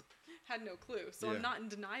you had no clue. So I'm not in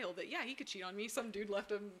denial that, he could cheat on me. Some dude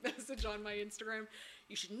left a message on my Instagram.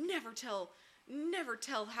 You should never tell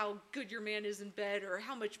how good your man is in bed or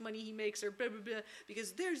how much money he makes or blah, blah, blah,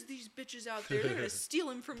 because there's these bitches out there, they're going to steal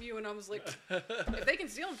him from you. And I was like, if they can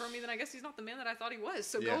steal him from me, then I guess he's not the man that I thought he was.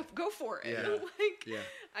 So go for it.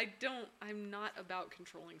 I'm not about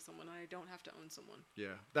controlling someone. I don't have to own someone. Yeah.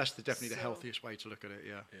 That's definitely the healthiest way to look at it.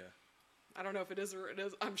 Yeah. Yeah. I don't know if it is or it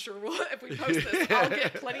is. I'm sure if we post this, I'll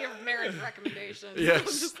get plenty of marriage recommendations. Yes. I'm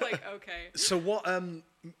just like, okay. So what, I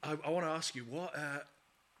want to ask you,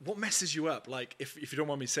 what messes you up? Like, if you don't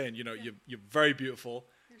mind me saying, you're very beautiful,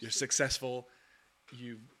 you're successful,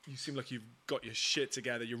 you seem like you've got your shit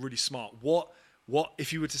together, you're really smart. What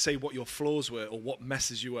if you were to say what your flaws were, or what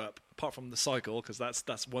messes you up, apart from the cycle, because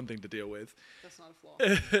that's one thing to deal with. That's not a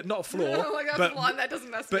flaw. Not a flaw. That's a flaw, and that doesn't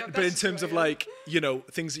mess me up. But in terms of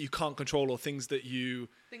things that you can't control, or things that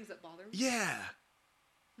bother me. Yeah.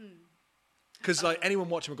 Because anyone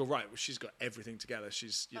watching will go, right, well, she's got everything together.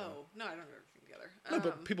 She's no, I don't have everything together. No,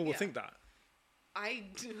 but people will think that. I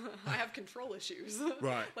have control issues.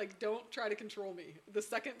 Right. Don't try to control me. The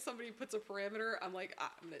second somebody puts a parameter, I'm like,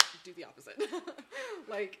 I'm going to do the opposite.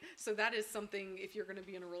 So that is something, if you're going to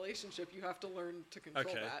be in a relationship, you have to learn to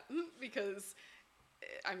control that. Because,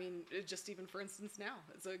 I mean, just even for instance now,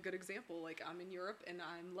 it's a good example. I'm in Europe and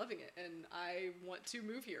I'm loving it and I want to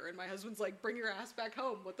move here. And my husband's like, bring your ass back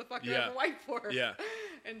home. What the fuck do I have a wife for? Yeah.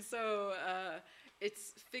 And so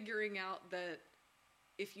it's figuring out that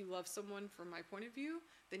if you love someone from my point of view,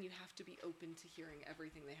 then you have to be open to hearing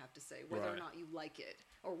everything they have to say, whether or not you like it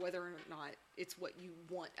or whether or not it's what you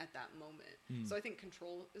want at that moment. So I think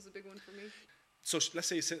control is a big one for me. So let's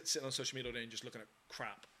say you're sitting on social media all day and just looking at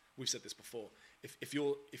crap. We've said this before. If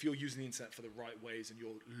you're using the internet for the right ways and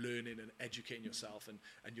you're learning and educating yourself and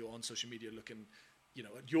you're on social media looking,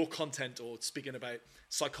 at your content or speaking about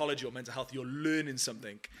psychology or mental health, you're learning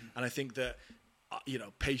something. And I think that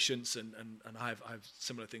patience and I have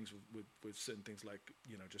similar things with certain things like,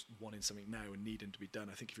 just wanting something now and needing to be done.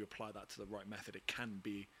 I think if you apply that to the right method, it can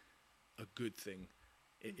be a good thing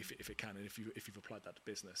if it can. And if you've applied that to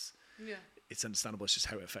business, it's understandable. It's just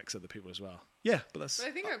how it affects other people as well. Yeah, but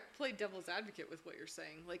I think I play devil's advocate with what you're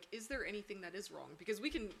saying. Is there anything that is wrong? Because we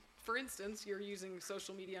can, for instance, you're using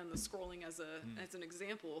social media and the scrolling as an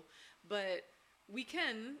example, but we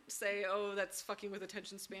can say, oh, that's fucking with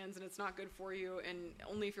attention spans and it's not good for you, and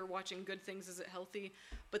only if you're watching good things is it healthy.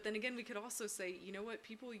 But then again, we could also say, you know what?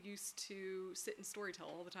 People used to sit and storytell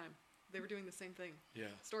all the time. They were doing the same thing. Yeah.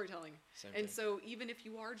 Storytelling. Same thing. So even if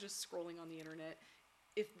you are just scrolling on the internet,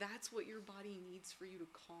 if that's what your body needs for you to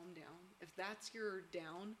calm down, if that's your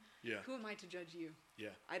down, who am I to judge you? Yeah.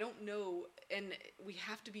 I don't know. And we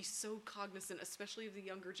have to be so cognizant, especially of the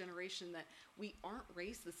younger generation, that we aren't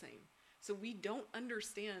raised the same. So we don't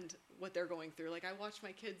understand what they're going through. I watch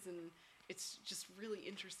my kids and it's just really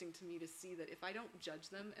interesting to me to see that if I don't judge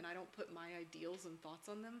them and I don't put my ideals and thoughts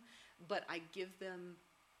on them, but I give them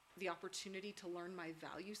the opportunity to learn my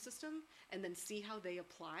value system and then see how they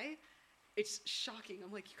apply, it's shocking.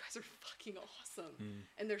 I'm like, you guys are fucking awesome.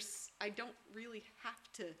 And I don't really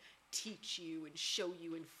have to teach you and show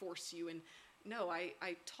you and force you. And no,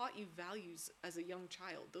 I taught you values as a young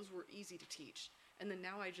child. Those were easy to teach. And then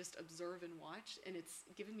now I just observe and watch, and it's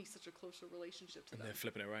given me such a closer relationship to them. And they're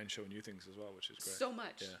flipping it around and showing you things as well, which is great. So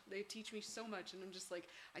much. Yeah. They teach me so much, and I'm just like,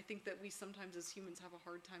 I think that we sometimes as humans have a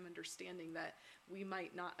hard time understanding that we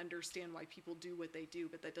might not understand why people do what they do,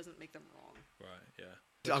 but that doesn't make them wrong. Right,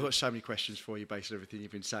 yeah. I've got so many questions for you based on everything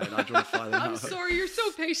you've been saying. I just want to fire them I'm out. sorry, you're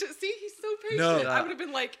so patient. See, he's so patient. No. I would have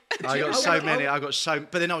been like... I got so many.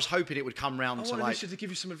 But then I was hoping it would come round I to want like... Elisha to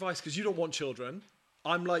give you some advice, because you don't want children.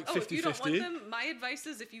 I'm like 50-50. If you don't want them, my advice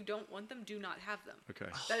is if you don't want them, do not have them.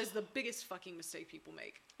 Okay. That is the biggest fucking mistake people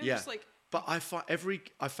make. And Yeah. just like, But I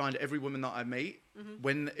find every woman that I meet,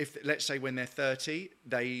 let's say when they're 30,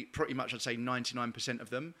 they pretty much, I'd say 99% of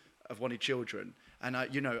them have wanted children. And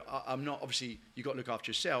I'm not, obviously you got to look after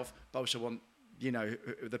yourself, but I also want,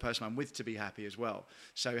 the person I'm with to be happy as well.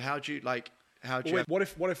 So What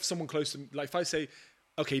if someone close to me, like if I say,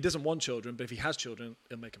 okay, he doesn't want children, but if he has children,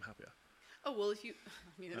 it'll make him happier. oh, well,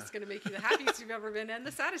 it's going to make you the happiest you've ever been and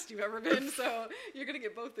the saddest you've ever been. So you're going to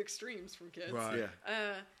get both extremes from kids. Right.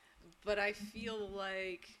 Yeah. But I feel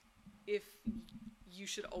like if you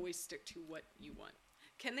should always stick to what you want.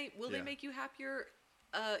 Will they make you happier?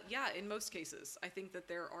 Yeah, in most cases. I think that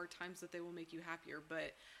there are times that they will make you happier,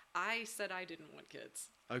 but I said I didn't want kids.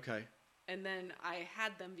 Okay. And then I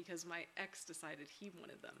had them because my ex decided he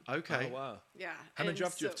wanted them. Okay. Oh, wow. Yeah. How many do you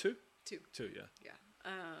have? Do you have two? Two. Two, yeah. Yeah.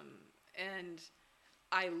 And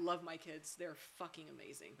I love my kids. They're fucking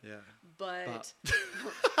amazing. Yeah. But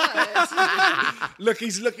Look,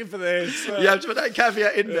 he's looking for this. You have to put that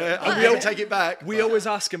caveat in there, and we don't take it back. We always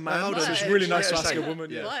ask a man, so it's really nice to ask a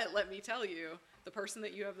woman. Yeah. But let me tell you, the person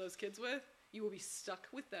that you have those kids with, you will be stuck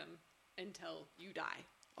with them until you die.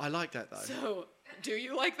 I like that though. So, do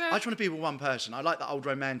you like that? I just want to be with one person. I like that old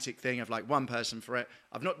romantic thing of like one person for it.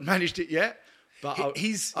 I've not managed it yet, but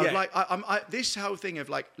this whole thing of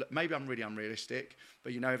like, look, maybe I'm really unrealistic,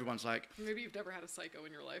 but everyone's like, maybe you've never had a psycho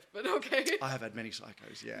in your life, but okay. I have had many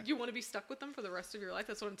psychos, yeah. You want to be stuck with them for the rest of your life?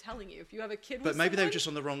 That's what I'm telling you. If you have a kid, But maybe they were just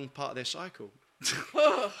on the wrong part of their cycle.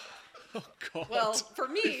 Oh, God. Well, for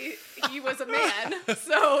me, he was a man,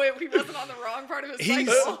 so he wasn't on the wrong part of his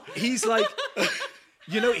cycle. He's like,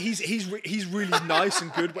 he's really nice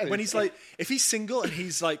and good. When he's like, if he's single and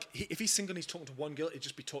he's like, if he's single and he's talking to one girl, it'd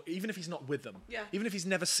just be talk. Even if he's not with them, even if he's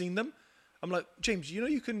never seen them, I'm like, James,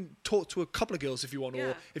 you can talk to a couple of girls if you want,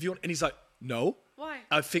 or if you want. And he's like, no. Why?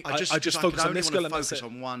 I think I just focus on this girl and focus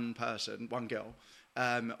on one person, one girl,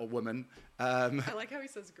 or woman. I like how he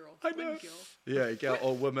says girl. I know. One girl. Yeah, girl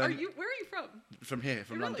or woman. Where are you from? From here,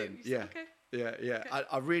 from Really? London. You Yeah. said, okay. Yeah. Okay.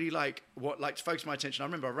 I really like to focus my attention. I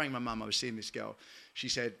remember I rang my mum. I was seeing this girl. She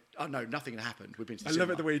said, "Oh no, nothing had happened. We've been to the I cinema."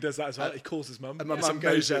 love it the way he does that as well. He calls his mum. And my mum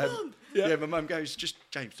goes, my mum goes, just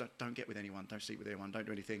James, don't get with anyone. Don't sleep with anyone. Don't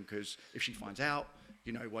do anything, because if she finds out,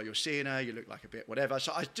 while you're seeing her, you look like a bit whatever.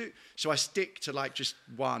 So I do. So I stick to like just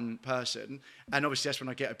one person, and obviously that's when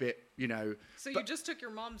I get a bit, So you just took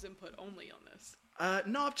your mom's input only on this?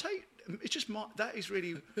 No, I've taken. It's just that is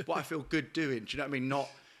really what I feel good doing. Do you know what I mean? Not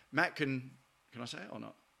Matt can I say it or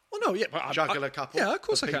not? Well, no, yeah, but Juggle a couple. Yeah, of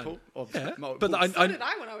course I people, can. Or yeah, multiple. but So did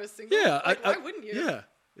I when I was single. Yeah, why wouldn't you? Yeah,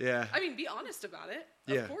 yeah. I mean, be honest about it.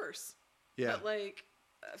 Yeah. Of course. Yeah. But like.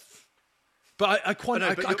 But I kind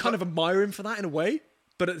of admire him for that in a way.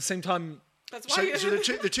 But at the same time, That's why. So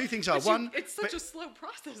the two things are one. It's such a slow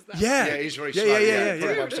process. Though. yeah, he's very slow. Yeah.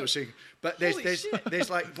 Probably why I'm still seeing. But Holy shit. there's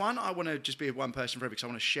like one. I want to just be one person forever because I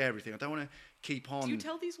want to share everything. I don't want to keep on. Do you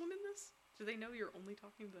tell these women this? Do they know you're only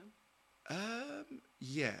talking to them?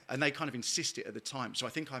 Yeah, and they kind of insist it at the time. So I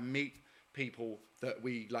think I meet people that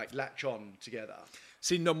we like latch on together.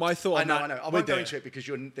 See, no, my thought. I know. I won't go into it because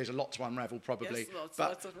there's a lot to unravel probably.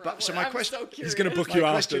 Yes, but so my question. So he's going to book you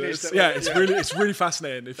after this. It's really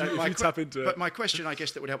fascinating if you tap into it. But my question, I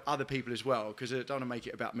guess, that would help other people as well, because I don't want to make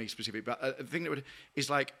it about me specifically. But the thing that is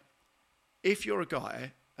like, if you're a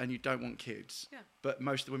guy and you don't want kids, but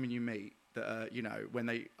most of the women you meet that are,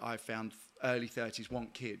 when I found early 30s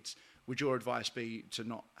want kids, would your advice be to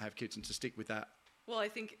not have kids and to stick with that? Well, I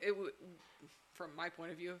think it would, from my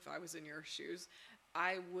point of view, if I was in your shoes,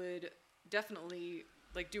 I would definitely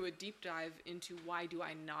like do a deep dive into why do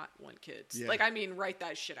I not want kids? Yeah. Like, I mean, write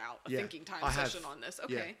that shit out. A thinking time session on this.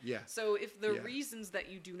 Okay. Yeah. So if the reasons that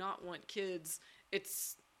you do not want kids,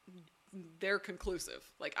 they're conclusive.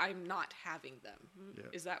 Like, I'm not having them. Yeah.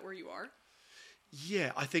 Is that where you are?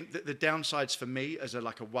 Yeah, I think that the downsides for me as a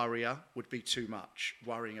worrier would be too much,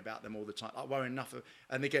 worrying about them all the time. I worry enough,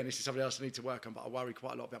 and again, this is something else I need to work on, but I worry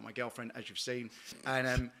quite a lot about my girlfriend, as you've seen,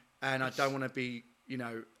 and I don't want to be,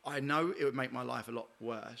 I know it would make my life a lot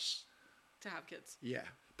worse. To have kids. Yeah,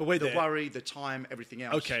 But wait the there. worry, the time, everything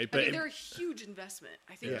else. Okay, but I mean, they're a huge investment.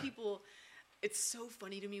 I think people. It's so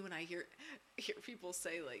funny to me when I hear people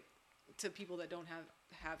say, like, to people that don't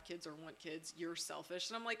have kids or want kids, you're selfish,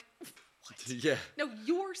 and I'm like, what? Yeah. No,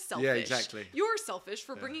 you're selfish. Yeah, exactly. You're selfish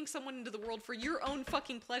for bringing someone into the world for your own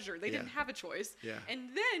fucking pleasure. They didn't have a choice. Yeah. And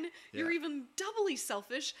then you're even doubly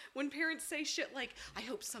selfish when parents say shit like, I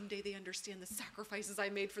hope someday they understand the sacrifices I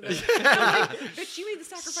made for them. And I'm like, bitch, you made the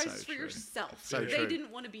sacrifices So for true. yourself. So they true.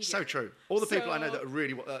 didn't want to be here. So true. All the people I know that are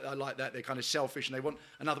really are like that, they're kind of selfish and they want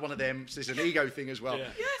another one of them. So there's an ego thing as well. Yeah.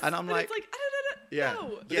 Yes, And I'm like, it's like, yeah.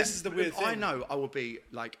 no. But this is the weird thing. I know I will be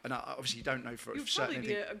like, and I obviously don't know for You'd certain probably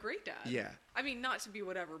be anything. a great dad. Yeah. I mean, not to be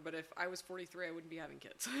whatever, but if I was 43, I wouldn't be having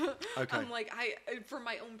kids. Okay. I'm like, for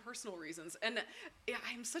my own personal reasons. And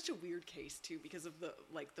I'm such a weird case, too, because of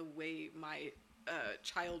the way my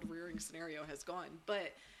child rearing scenario has gone.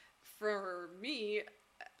 But for me,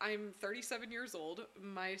 I'm 37 years old.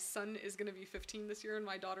 My son is going to be 15 this year and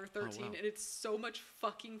my daughter 13. And it's so much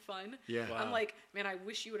fucking fun. Yeah. Wow. I'm like, man, I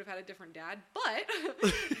wish you would have had a different dad.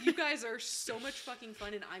 But you guys are so much fucking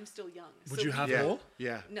fun and I'm still young. Would you have Yeah. more?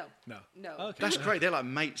 Yeah. No. No. No. Okay. That's great. They're like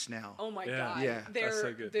mates now. Oh my Yeah. god. Yeah. They're That's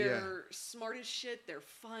so good. they're smart as shit, they're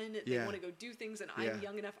fun, they Yeah. want to go do things and Yeah. I'm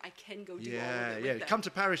young enough I can go do all Yeah, of it yeah. with them. Come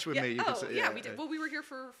to Paris with yeah. me. You Oh, can say, yeah, we did. Well, we were here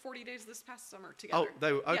for 40 days this past summer Oh,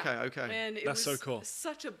 together. okay, Yeah. okay. And it That's was so cool.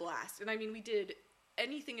 such a blast. And I mean, we did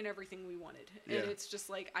anything and everything we wanted. And Yeah. it's just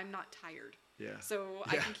like I'm not tired. Yeah. So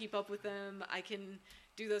I Yeah. can keep up with them. I can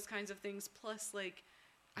do those kinds of things. Plus, like,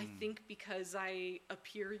 I think because I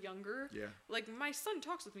appear younger, Yeah. like my son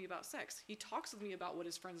talks with me about sex. He talks with me about what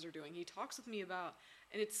his friends are doing. He talks with me about,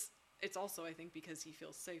 and it's also, I think, because he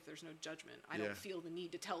feels safe. There's no judgment. I Yeah. don't feel the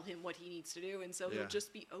need to tell him what he needs to do, and so Yeah. he'll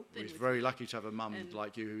just be open. Well, he's with very me. lucky to have a mum And-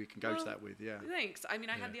 like you who he can go to Well, that with. Yeah. Thanks. I mean,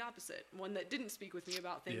 I Yeah. had the opposite. One that didn't speak with me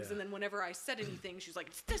about things, Yeah. and then whenever I said anything, she's like,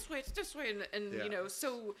 it's this way, and Yeah. you know,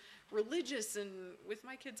 so religious. And with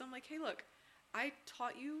my kids, I'm like, hey, look, I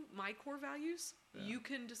taught you my core values. Yeah. You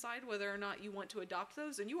can decide whether or not you want to adopt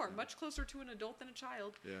those, and you are much closer to an adult than a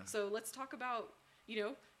child. Yeah. So let's talk about,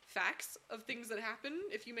 facts of things that happen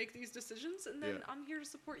if you make these decisions, and then Yeah. I'm here to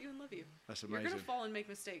support you and love you. That's You're amazing. gonna fall and make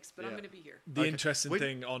mistakes, but I'm Yeah. gonna be here. The Okay. interesting Wait.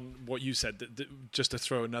 thing on what you said, just to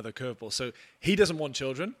throw another curveball. So he doesn't want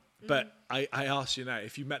children, but I ask you now,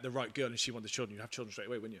 if you met the right girl and she wanted children, you'd have children straight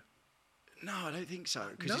away, wouldn't you? No, I don't think so.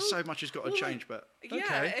 Because No? so much has got to Well, change. But Yeah,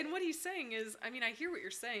 Okay. and what he's saying is, I mean, I hear what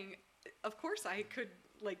you're saying. Of course, I could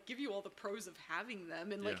give you all the pros of having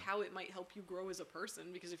them and Yeah. how it might help you grow as a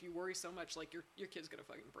person. Because if you worry so much, your kid's gonna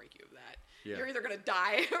fucking break you of that. Yeah. You're either gonna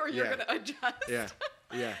die or you're Yeah. gonna adjust. yeah,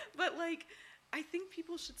 yeah. But I think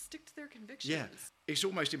people should stick to their convictions. Yeah, it's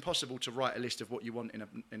almost impossible to write a list of what you want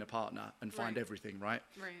in a partner and find Right. everything, right?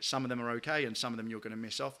 Right. Some of them are okay, and some of them you're going to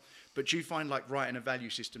miss off. But do you find like writing a value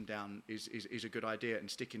system down is a good idea and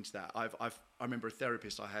sticking to that? I remember a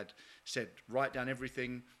therapist I had said, write down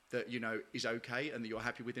everything that is okay and that you're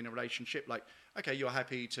happy with in a relationship. Like, okay, you're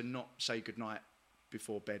happy to not say goodnight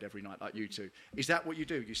before bed every night like you two. Is that what you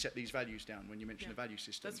do? You set these values down when you mention Yeah. a value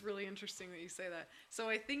system? That's really interesting that you say that. So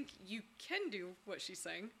I think you can do what she's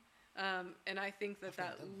saying, and I think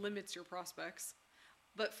that limits your prospects.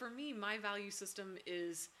 But for me, my value system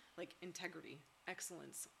is integrity,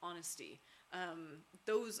 excellence, honesty.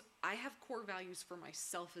 I have core values for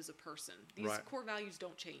myself as a person. These Right. core values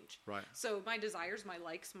don't change. Right. So my desires, my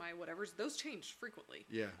likes, my whatevers, those change frequently.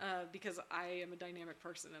 Yeah. Because I am a dynamic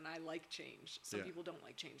person and I like change. Some Yeah. people don't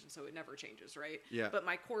like change, and so it never changes, right? Yeah. But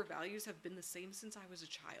my core values have been the same since I was a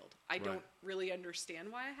child. I Right. don't really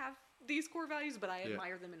understand why I have these core values, but I Yeah.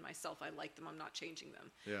 admire them in myself. I like them. I'm not changing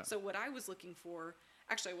them. Yeah. So what I was looking for,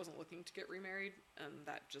 actually I wasn't looking to get remarried,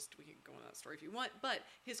 we can go on that story if you want, but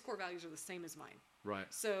his core values are the same as mine. Right.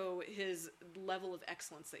 So his level of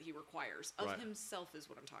excellence that he requires of Right. himself is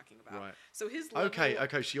what I'm talking about. Right. So his level,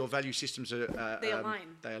 Okay. So your value systems are They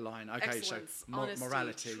align. They align. Okay. excellence, So honesty,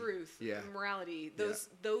 morality, truth, Yeah. morality.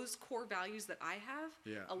 Those core values that I have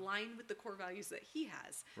Yeah. align with the core values that he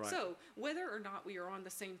has. Right. So whether or not we are on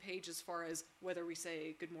the same page as far as whether we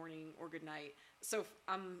say good morning or good night. So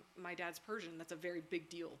my dad's Persian. That's a very big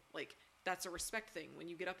deal. That's a respect thing. When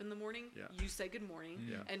you get up in the morning, Yeah. you say good morning.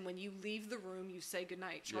 Yeah. And when you leave the room, you say good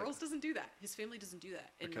night. Yeah. Charles doesn't do that. His family doesn't do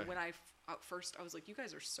that. And Okay. when at first, I was like, you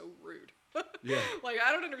guys are so rude. Yeah.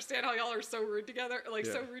 I don't understand how y'all are so rude together, Yeah.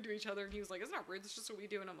 so rude to each other. And he was like, it's not rude, it's just what we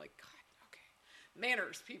do. And I'm like, God, okay.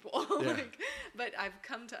 Manners, people. Yeah. But I've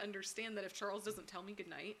come to understand that if Charles doesn't tell me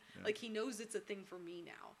goodnight, Yeah. he knows it's a thing for me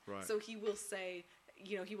now. Right. So he will say,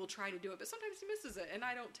 he will try to do it, but sometimes he misses it, and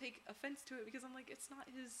I don't take offense to it because I'm like, it's not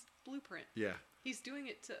his blueprint. Yeah. He's doing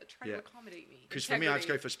it to try to accommodate me. Because for me, I have to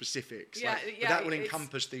go for specifics. Yeah, but that will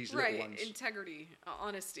encompass these little ones. Integrity,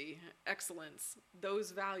 honesty, excellence,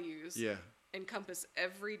 those values encompass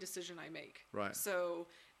every decision I make. Right. So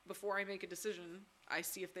before I make a decision, I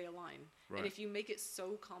see if they align. Right. And if you make it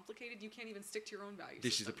so complicated, you can't even stick to your own value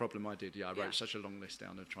This system. is the problem I did. I wrote such a long list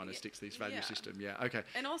down of trying to stick to this value system. Yeah, okay.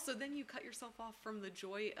 And also, then you cut yourself off from the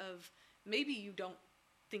joy of maybe you don't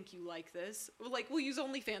think you like this. Like, we'll use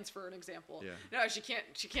OnlyFans for an example. Yeah. No, she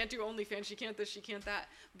can't do OnlyFans. She can't this. She can't that.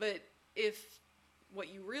 But if what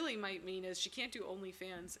you really might mean is she can't do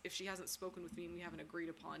OnlyFans if she hasn't spoken with me and we haven't agreed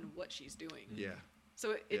upon what she's doing. Yeah.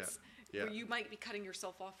 So it's where you might be cutting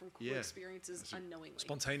yourself off from cool experiences unknowingly.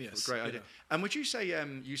 Spontaneous. Great idea. And would you say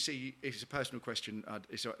you see, it's a personal question,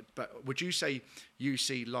 but would you say you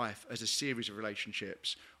see life as a series of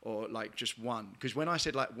relationships or like just one? Because when I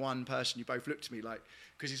said like one person, you both looked at me like,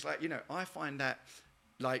 because it's like, I find that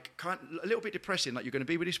like a little bit depressing. Like you're going to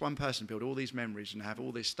be with this one person, build all these memories and have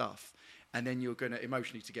all this stuff. And then you're going to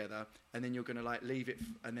emotionally together and then you're going to like leave it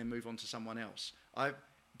and then move on to someone else.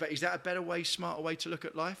 But is that a better way, smarter way to look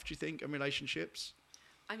at life, do you think, and relationships?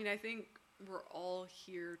 I mean, I think we're all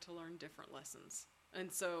here to learn different lessons.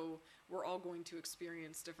 And so we're all going to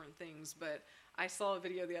experience different things. But I saw a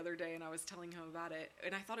video the other day and I was telling him about it.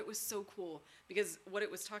 And I thought it was so cool because what it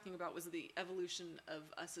was talking about was the evolution of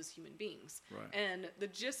us as human beings. Right. And the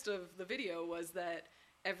gist of the video was that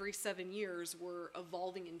every 7 years we're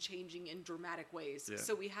evolving and changing in dramatic ways. Yeah.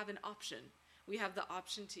 So we have an option. We have the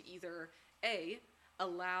option to either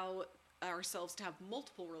allow ourselves to have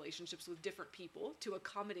multiple relationships with different people to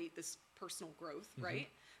accommodate this personal growth, right?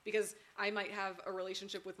 Because I might have a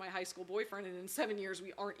relationship with my high school boyfriend and in 7 years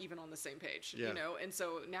we aren't even on the same page, and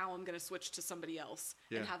so now I'm going to switch to somebody else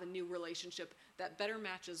and have a new relationship that better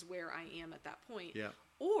matches where I am at that point. Yeah.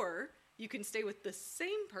 Or you can stay with the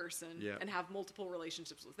same person and have multiple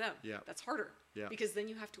relationships with them. Yeah. That's harder because then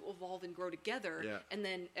you have to evolve and grow together. Yeah. And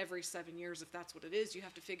then every 7 years, if that's what it is, you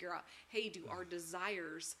have to figure out, hey, do our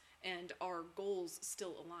desires and our goals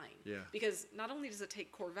still align? Yeah. Because not only does it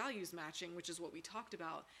take core values matching, which is what we talked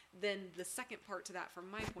about, then the second part to that, from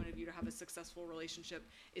my point of view, to have a successful relationship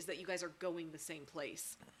is that you guys are going the same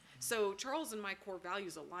place. So Charles and my core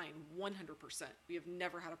values align 100%. We have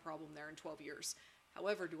never had a problem there in 12 years.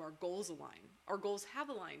 However, do our goals align? Our goals have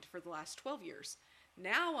aligned for the last 12 years.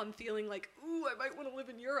 Now I'm feeling like, ooh, I might want to live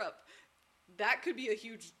in Europe. That could be a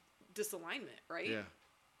huge disalignment, right? Yeah.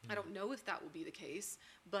 I don't know if that will be the case,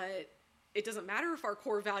 but it doesn't matter if our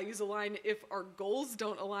core values align if our goals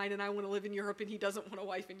don't align and I want to live in Europe and he doesn't want a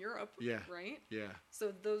wife in Europe, right? Yeah.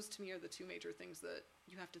 So those to me are the two major things that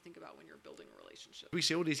you have to think about when you're building a relationship. We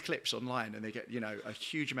see all these clips online and they get, a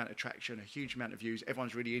huge amount of traction, a huge amount of views.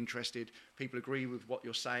 Everyone's really interested. People agree with what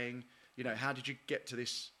you're saying. How did you get to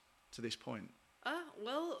this point?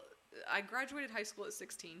 Well, I graduated high school at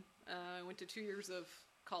 16. I went to 2 years of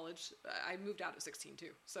college. I moved out at 16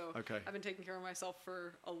 too. So I've been taking care of myself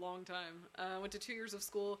for a long time. Went to 2 years of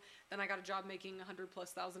school. Then I got a job making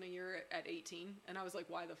 $100,000+ a year at 18. And I was like,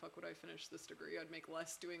 why the fuck would I finish this degree? I'd make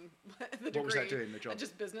less doing the degree. What was that doing, the job?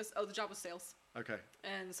 Just business. Oh, the job was sales. Okay.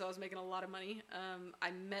 And so I was making a lot of money.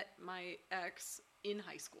 I met my ex in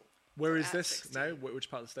high school. Where is this 16. now? Which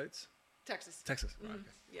part of the States? Texas. Texas. Right, okay.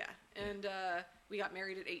 Yeah. And we got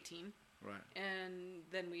married at 18. Right. And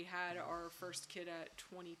then we had our first kid at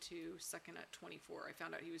 22, second at 24. I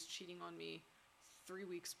found out he was cheating on me 3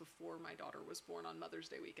 weeks before my daughter was born on Mother's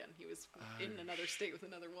Day weekend. He was in another state with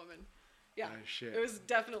another woman. Yeah. Oh, shit. It was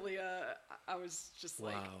definitely I was just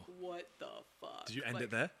like, what the fuck? Did you end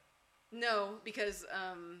it there? No, because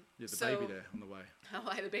you had the baby there on the way. Oh,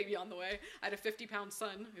 I had a baby on the way. I had a 50-pound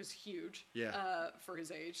son who's huge for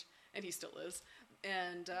his age, and he still is.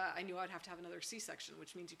 And I knew I'd have to have another C-section,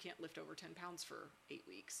 which means you can't lift over 10 pounds for 8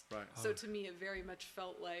 weeks. Right. So to me, it very much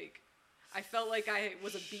felt like I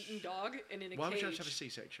was a beaten dog and in a cage. Why would you have to have a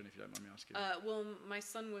C-section, if you don't mind me asking? Well, my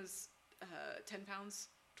son was 10 pounds,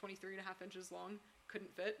 23 and a half inches long,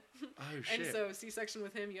 couldn't fit. Oh, shit. And so C-section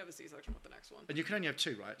with him, you have a C-section with the next one. And you can only have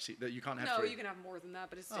two, right? That you can't have No, three? you can have more than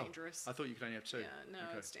that, but it's dangerous. I thought you could only have two. Yeah, no,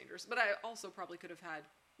 it's dangerous. But I also probably could have had,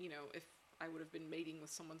 if I would have been mating with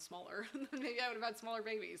someone smaller, maybe I would have had smaller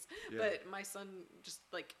babies. Yeah. But my son, just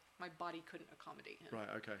like, my body couldn't accommodate him. Right,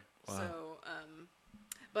 okay. Wow. So,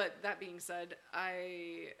 but that being said,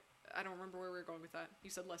 I don't remember where we were going with that. You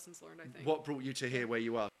said lessons learned, I think. What brought you to here where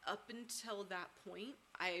you are? Up until that point,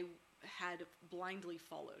 I had blindly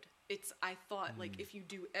followed. I thought, like, if you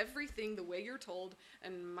do everything the way you're told,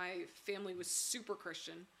 and my family was super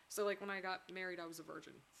Christian. So, like, when I got married, I was a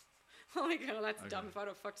virgin. Like, oh, that's dumb. If I'd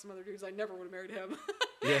have fucked some other dudes, I never would have married him.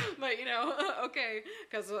 Yeah. But, okay.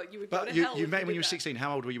 Because you would But go to hell. you met him when you were 16.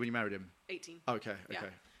 How old were you when you married him? 18. Okay. Yeah.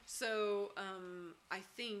 So, I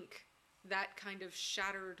think that kind of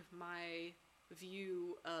shattered my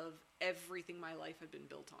view of everything my life had been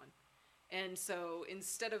built on. And so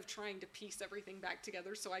instead of trying to piece everything back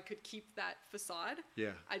together so I could keep that facade,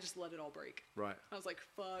 I just let it all break. Right. I was like,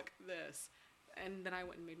 fuck this. And then I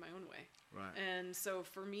went and made my own way. Right. And so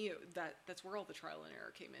for me, that's where all the trial and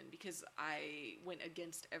error came in, because I went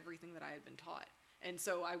against everything that I had been taught. And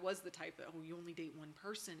so I was the type that, you only date one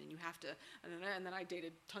person and you have to, and then I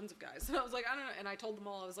dated tons of guys. And I was like, I don't know. And I told them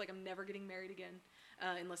all, I was like, I'm never getting married again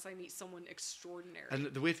unless I meet someone extraordinary. And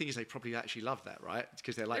the weird thing is they probably actually love that, right?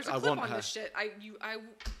 Because they're like, There's a I clip want on her. this shit.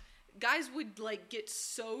 Guys would like get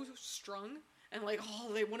so strung and like,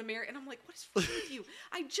 they want to marry. And I'm like, what is wrong with you?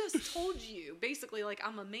 I just told you, basically, like,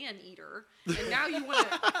 I'm a man eater. And now you want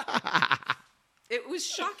to... It was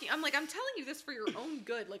shocking. I'm like, I'm telling you this for your own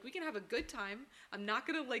good. Like, we can have a good time. I'm not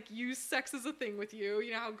going to, like, use sex as a thing with you.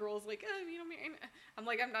 You know how girls, like, I'm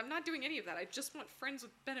like, I'm not doing any of that. I just want friends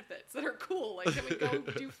with benefits that are cool. Like, can we go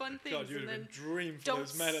do fun things? God, you would and have then been dream for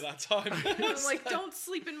those men at that time. I'm like, don't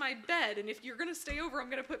sleep in my bed. And if you're going to stay over, I'm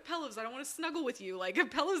going to put pillows. I don't want to snuggle with you. Like,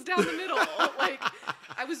 pillows down the middle. Like,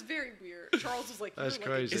 I was very weird. Charles was like, that's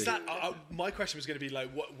crazy. Is that, my question was going to be, like,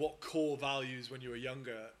 what core values when you were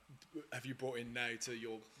younger have you brought in now to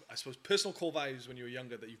your, I suppose, personal core values when you were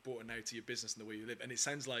younger that you've brought in now to your business and the way you live? And it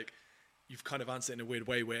sounds like you've kind of answered in a weird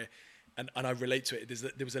way where, and I relate to it,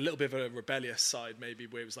 there was a little bit of a rebellious side maybe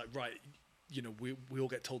where it was like, right, we all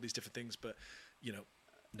get told these different things, but,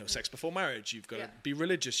 no sex before marriage, you've got to be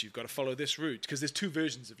religious, you've got to follow this route. Because there's two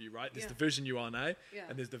versions of you, right? There's the version you are now,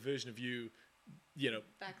 and there's the version of you,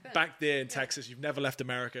 back there in Texas, you've never left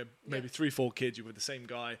America, maybe 3-4 kids, you were the same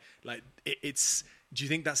guy. Like, it's... Do you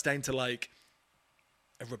think that's down to like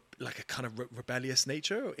a kind of rebellious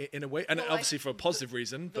nature in a way? And obviously for a positive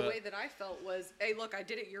reason. The way that I felt was, hey, look, I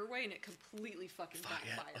did it your way and it completely fucking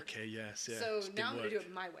backfired. Okay, yes, yeah. So now I'm going to do it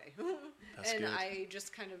my way. That's and good. I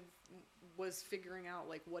just kind of was figuring out,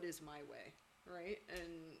 like, what is my way, right?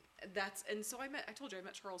 And so I told you, I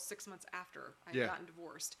met Charles 6 months after I had gotten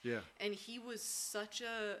divorced. Yeah. And he was such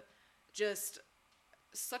a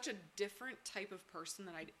different type of person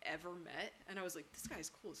than I'd ever met. And I was like, this guy's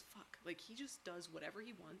cool as fuck. Like, he just does whatever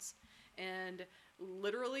he wants. And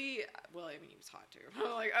literally, well, I mean, he was hot too.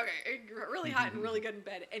 I'm like, okay, really hot and really good in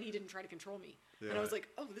bed. And he didn't try to control me. Yeah. And I was like,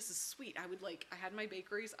 oh, this is sweet. I had my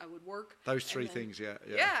bakeries. I would work. Those three things, yeah.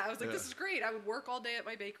 Yeah, I was like, this is great. I would work all day at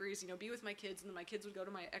my bakeries, be with my kids. And then my kids would go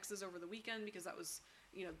to my ex's over the weekend because that was,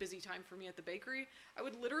 busy time for me at the bakery. I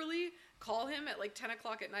would literally call him at like 10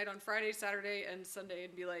 o'clock at night on Friday, Saturday, and Sunday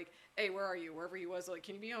and be like, hey, where are you? Wherever he was, like,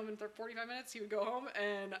 can you be home in 45 minutes? He would go home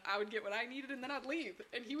and I would get what I needed and then I'd leave.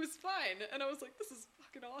 And he was fine. And I was like, this is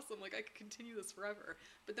fucking awesome. Like, I could continue this forever.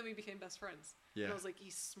 But then we became best friends. Yeah. And I was like,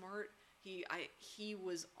 he's smart. He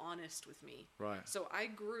was honest with me. Right. So I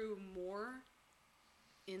grew more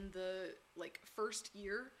in the like first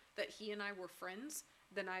year that he and I were friends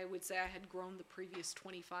than I would say I had grown the previous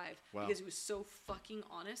 25. Wow. Because he was so fucking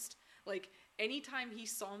honest. Like, anytime he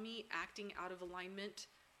saw me acting out of alignment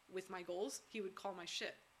with my goals, he would call my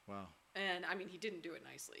shit. Wow. And I mean, he didn't do it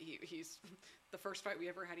nicely. He's the first fight we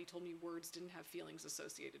ever had, he told me words didn't have feelings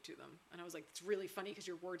associated to them. And I was like, it's really funny because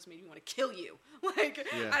your words made me want to kill you. Like,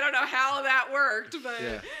 I don't know how that worked,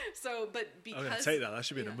 but but because I'm gonna take that. That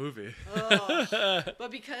should be in a movie.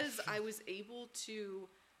 But because I was able to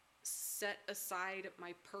set aside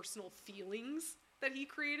my personal feelings that he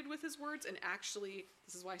created with his words, and actually,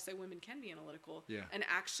 this is why I say women can be analytical, and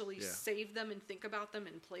actually save them and think about them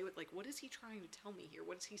and play with, like, what is he trying to tell me here?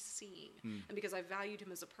 What is he seeing? And because I valued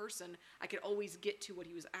him as a person, I could always get to what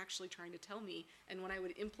he was actually trying to tell me, and when I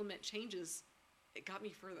would implement changes, it got me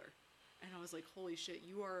further. And I was like, holy shit,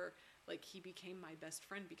 you are... Like, he became my best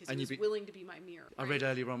friend because he was willing to be my mirror. Right? I read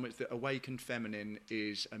earlier on that awakened feminine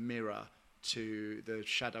is a mirror to the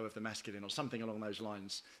shadow of the masculine, or something along those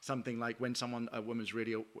lines. Something like when a woman's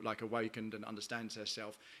really like awakened and understands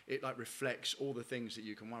herself, it like reflects all the things that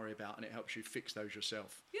you can worry about, and it helps you fix those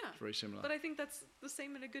yourself. Yeah, it's very similar. But I think that's the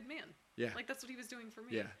same in a good man. Yeah, like that's what he was doing for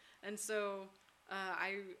me. Yeah, and so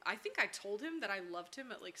I think I told him that I loved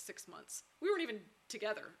him at like 6 months. We weren't even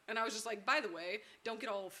together, and I was just like, by the way, don't get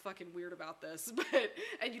all fucking weird about this,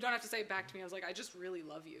 and you don't have to say it back to me. I was like, I just really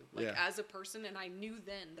love you, like as a person, and I knew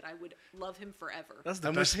then that I would love him forever. That's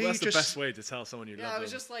the best way to tell someone you love them. Yeah, I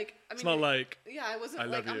was just like, I mean, it's not like, I wasn't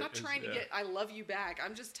like, I'm not trying to get I love you back.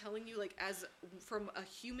 I'm just telling you, like, as from a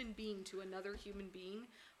human being to another human being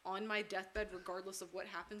on my deathbed, regardless of what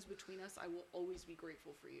happens between us, I will always be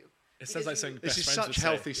grateful for you. It sounds like something This best is friends such would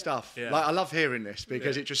healthy say. stuff. Yeah. Like, I love hearing this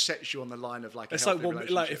because it just sets you on the line of like a It's healthy like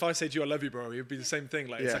relationship. if I say to you, "I love you, bro," it would be the same thing.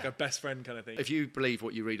 Like it's like a best friend kind of thing. If you believe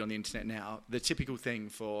what you read on the internet now, the typical thing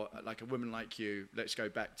for like a woman like you, let's go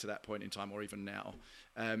back to that point in time or even now,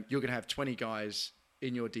 you're going to have 20 guys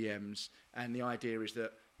in your DMs, and the idea is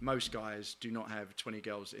that most guys do not have 20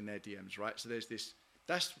 girls in their DMs, right? So there's this.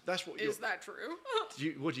 That's what. Is that true?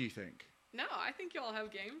 What do you think? No, I think y'all have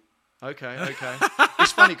game. Okay.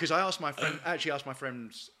 It's funny because I asked my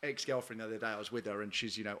friend's ex-girlfriend the other day. I was with her and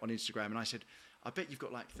she's, on Instagram, and I said, I bet you've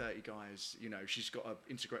got like 30 guys, she's got a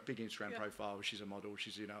big Instagram profile. She's a model.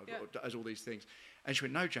 She's, does all these things. And she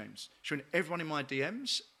went, no, James. She went, everyone in my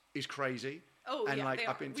DMs is crazy. Oh, and yeah, like, they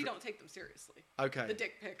are. We don't take them seriously. Okay. The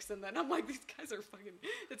dick pics, and then I'm like, these guys are fucking,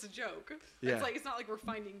 it's a joke. Yeah. It's not like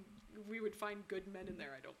we would find good men in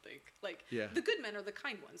there, I don't think. Like, yeah. The good men are the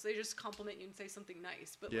kind ones. They just compliment you and say something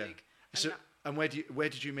nice, but like... So, and where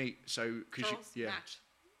did you meet? So, Charles, Match.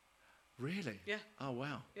 Really? Yeah. Oh,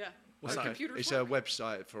 wow. Yeah. What's that? It's a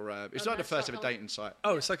website for, it's like the first ever dating site.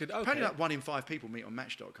 Oh, it's like apparently like 1 in 5 people meet on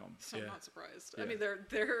Match.com. So I'm not surprised. Yeah. I mean,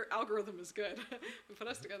 their algorithm is good. We put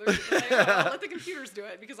us together. Let the computers do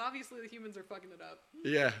it, because obviously the humans are fucking it up.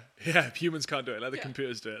 Yeah. Yeah, humans can't do it. Let the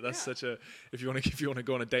computers do it. That's such a, if you want to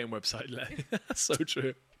go on a dating website, that's so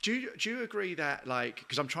true. Do you agree that, like,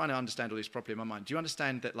 because I'm trying to understand all this properly in my mind, do you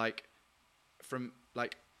understand that, like, from,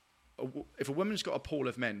 like, if a woman's got a pool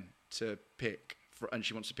of men to pick, and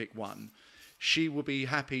she wants to pick one, she will be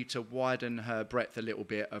happy to widen her breadth a little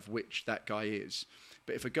bit of which that guy is.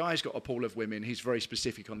 But if a guy's got a pool of women, he's very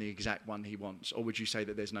specific on the exact one he wants. Or would you say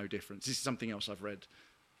that there's no difference? This is something else I've read.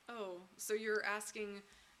 Oh, so you're asking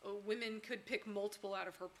women could pick multiple out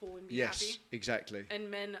of her pool and be happy? Yes, exactly.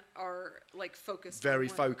 And men are, like, focused very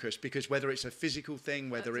on one. focused, because whether it's a physical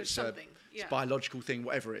thing, whether it's a biological thing,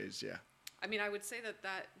 whatever it is, I mean, I would say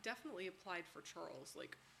that definitely applied for Charles,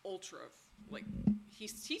 like, ultra, like,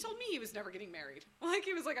 he told me he was never getting married. Like,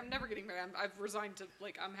 he was like, I'm never getting married. I've resigned to,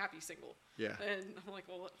 like, I'm happy single. Yeah. And I'm like,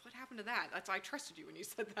 well, what happened to that? I trusted you when you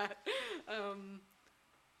said that.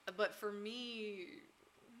 But for me,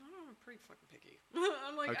 I'm pretty fucking picky.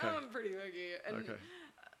 I'm like, okay. I'm pretty picky. And okay.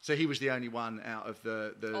 So he was the only one out of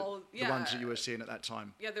the ones that you were seeing at that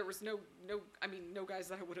time? Yeah, there was no guys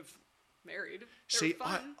that I would have married. See,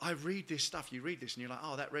 I read this stuff, you read this and you're like,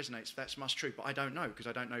 oh, that resonates, that's much true, but I don't know, because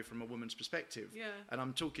I don't know from a woman's perspective. Yeah. And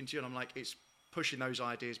I'm talking to you and I'm like, it's pushing those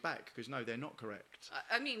ideas back, because no, they're not correct.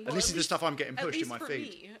 I mean, and this is the stuff I'm getting pushed in my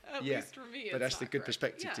feed. At least for me, but that's the good correct.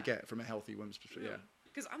 perspective to get from a healthy woman's perspective. Yeah.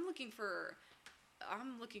 Because I'm looking for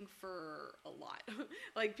a lot.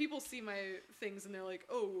 Like, people see my things and they're like,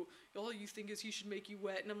 oh, all you think is he should make you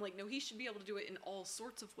wet. And I'm like, no, he should be able to do it in all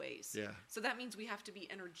sorts of ways. Yeah. So that means we have to be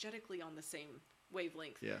energetically on the same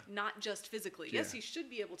wavelength, yeah. not just physically. Yeah. Yes, he should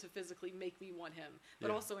be able to physically make me want him,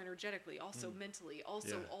 but also energetically, also mentally,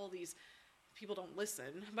 also all these. People don't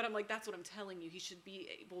listen, but I'm like, that's what I'm telling you. He should be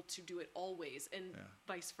able to do it always, and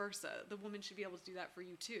vice versa. The woman should be able to do that for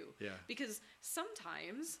you too. Yeah. Because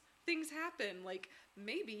sometimes things happen, like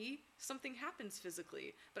maybe something happens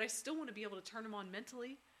physically, but I still want to be able to turn him on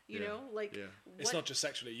mentally. You know, like it's not just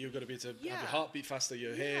sexually. You've got to be able to have your heartbeat faster,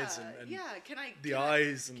 your hairs, and can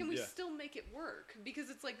eyes. Can we still make it work? Because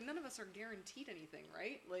it's like none of us are guaranteed anything,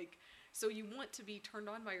 right? Like, so you want to be turned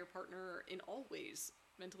on by your partner in all ways.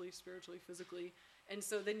 Mentally, spiritually, physically, and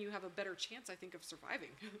so then you have a better chance, I think, of surviving.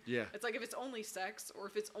 Yeah. It's like if it's only sex, or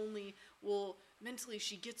if it's only, well, mentally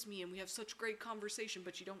she gets me and we have such great conversation,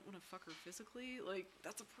 but you don't want to fuck her physically, like,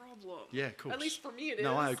 that's a problem. Yeah, of course. At least for me it is.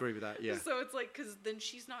 No, I agree with that, yeah. So it's like, because then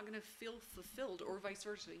she's not going to feel fulfilled, or vice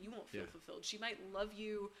versa. You won't feel fulfilled. She might love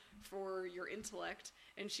you for your intellect,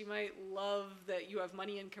 and she might love that you have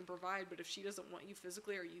money and can provide, but if she doesn't want you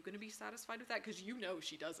physically, are you going to be satisfied with that? Because you know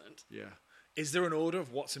she doesn't. Yeah. Is there an order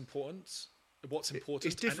of what's important?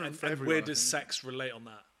 It's different for everyone, where does sex relate on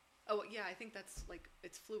that? Oh, yeah, I think that's, like,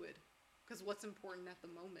 it's fluid. Because what's important at the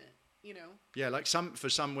moment, you know? Yeah, like for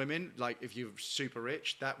some women, like if you're super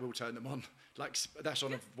rich, that will turn them on. Like, that's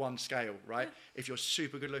on one scale, right? Yeah. If you're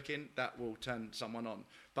super good looking, that will turn someone on.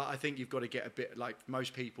 But I think you've got to get a bit, like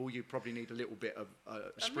most people, you probably need a little bit of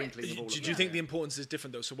sprinkling of all of that. Do you think the importance is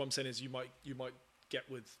different, though? So what I'm saying is you might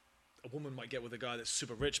get with... A woman might get with a guy that's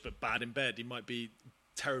super rich but bad in bed. He might be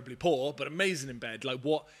terribly poor but amazing in bed. Like,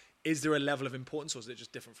 what is there a level of importance, or is it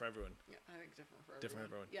just different for everyone? Yeah, I think different for everyone. Different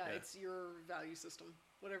for everyone. Yeah, it's your value system,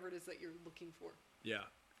 whatever it is that you're looking for. Yeah,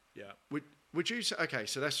 yeah. Would you say, okay?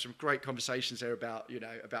 So that's some great conversations there about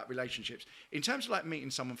about relationships. In terms of like meeting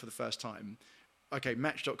someone for the first time, okay,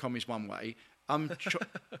 Match.com is one way.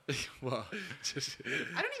 Well,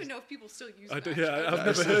 I don't even know if people still use I've that.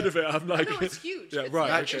 never heard of it. I'm like, No, it's huge. Yeah, It's right.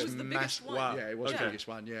 like, That's it was the biggest one. Wow. Yeah, it was Okay. the biggest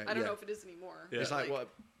one. Yeah, I don't yeah. know if it is anymore. Yeah. It's like what?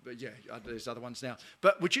 But yeah, there's other ones now.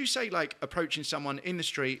 But would you say like approaching someone in the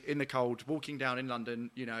street in the cold, walking down in London,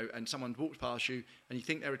 you know, and someone walks past you and you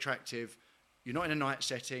think they're attractive, you're not in a night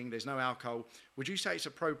setting, there's no alcohol. Would you say it's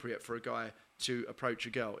appropriate for a guy to approach a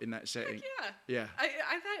girl in that setting? Heck Yeah. I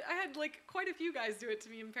had like quite a few guys do it to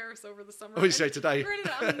me in Paris over the summer. What do you say today?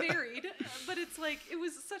 Granted, I'm married, but it's like it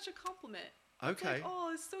was such a compliment. It's Okay. like,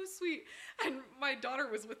 oh, it's so sweet. And my daughter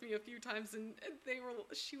was with me a few times, and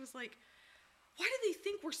she was like, "Why do they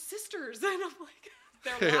think we're sisters?" And I'm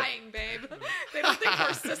like, "They're lying, babe. They don't think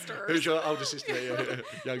we're sisters." Who's your older sister?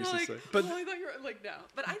 Younger Like, sister. But- well, I thought you were like, no.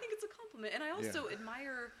 But I think it's a compliment, and I also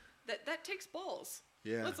admire that takes balls.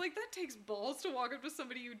 Yeah. It's like that takes balls to walk up to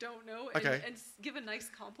somebody you don't know and, Okay. and give a nice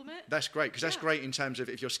compliment. That's great because that's Yeah. great in terms of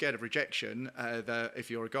if you're scared of rejection. If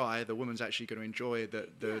you're a guy, the woman's actually going to enjoy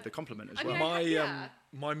the compliment as I well. mean,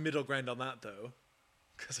 My middle ground on that though,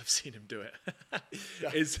 because I've seen him do it,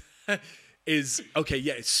 is okay.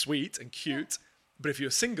 Yeah, it's sweet and cute, but if you're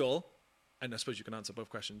single, and I suppose you can answer both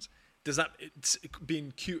questions. Does that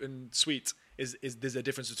being cute and sweet is there's a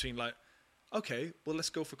difference between like, okay, well let's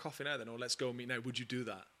go for coffee now then, or let's go meet now. Would you do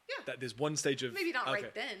that? Yeah. That there's one stage of Maybe not okay.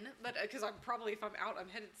 right then, but because I'm probably, if I'm out, I'm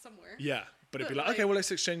headed somewhere. Yeah, but it'd be But, like, okay, like- well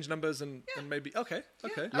let's exchange numbers and maybe okay.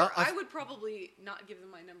 Yeah. Or I would probably not give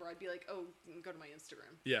them my number. I'd be like, oh, go to my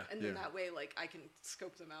Instagram. Yeah. And then Yeah. that way, like, I can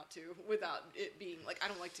scope them out too without it being like, I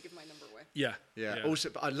don't like to give my number away. Yeah. Yeah. Also,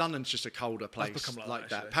 but, London's just a colder place become like like that,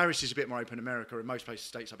 that. actually. Paris is a bit more open. America, and most places,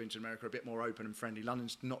 states I've been to in America, are a bit more open and friendly.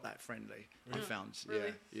 London's not that friendly. I've found.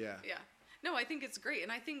 Really? Yeah. Yeah. No, I think it's great.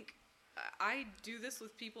 And I think I do this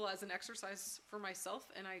with people as an exercise for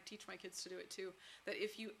myself, and I teach my kids to do it too, that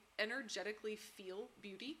if you energetically feel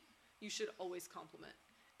beauty, you should always compliment.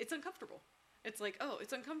 It's uncomfortable. It's like, oh,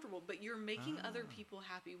 it's uncomfortable, but you're making other people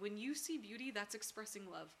happy. When you see beauty, that's expressing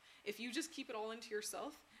love. If you just keep it all into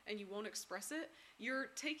yourself and you won't express it, you're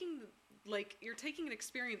taking an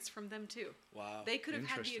experience from them too. Wow. They could have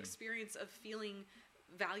had the Interesting. experience of feeling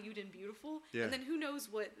valued and beautiful, Yeah. and then who knows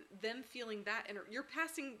what them feeling that you're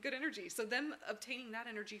passing good energy, so them obtaining that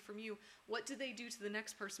energy from you, what do they do to the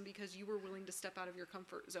next person because you were willing to step out of your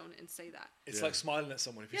comfort zone and say that? It's Yeah. like smiling at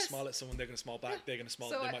someone. If you Yes. smile at someone, they're going to smile back. Yeah. They're going to smile.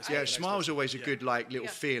 So they I- might I- smile Yeah, at the next smile's person. always a good like little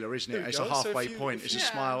Yeah. feeler, isn't There it? you It's go. a So if halfway you- point. if It's a you-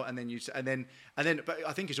 smile, and then but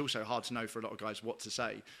I think it's also hard to know for a lot of guys what to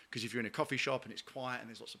say because if you're in a coffee shop and it's quiet and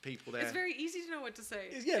there's lots of people there, It's very easy to know what to say.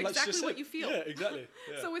 Yeah, like exactly just what say- you feel. Yeah, exactly.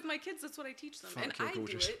 Yeah. So with my kids, that's what I teach them, Fuck, and you're I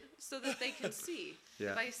gorgeous. do it so that they can see.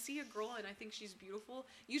 Yeah. If I see a girl and I think she's beautiful,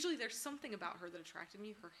 usually there's something about her that attracted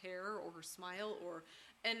me, her hair or her smile,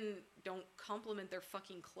 and don't compliment their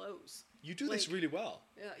fucking clothes. You do this Like, really well.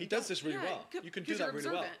 Yeah, He you does don't- this really yeah, well. You can do 'cause that you're really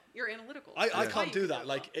well. observant. You're analytical. I That's can't why you do that. well.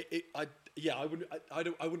 Like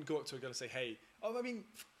I wouldn't go up to a girl and say, hey. Oh, I mean,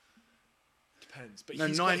 depends. But No,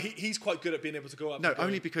 he's quite good at being able to go up. No, and go,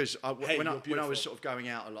 only because "Hey, when I you're was beautiful." sort of going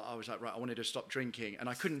out a lot, I was like, right, I wanted to stop drinking, and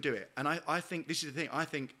I couldn't do it. And I think this is the thing. I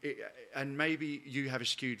think, and maybe you have a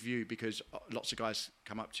skewed view because lots of guys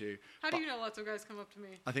come up to you. How do but you know lots of guys come up to me?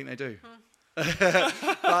 I think they do. Huh?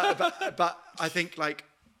 But I think like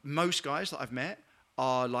most guys that I've met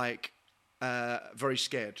are like very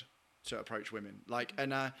scared to approach women. Like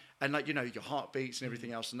and like you know your heart beats and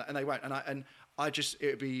everything else, and they won't. And I just it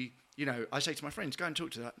would be. You know, I say to my friends, go and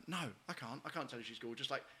talk to her. No, I can't. I can't tell you she's gorgeous.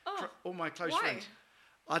 Like Oh, all my close why? friends.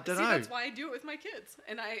 I don't See, know. that's why I do it with my kids,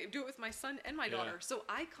 and I do it with my son and my Yeah. daughter. So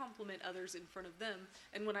I compliment others in front of them.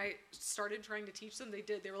 And when I started trying to teach them, they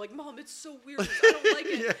did. They were like, "Mom, it's so weird. I don't like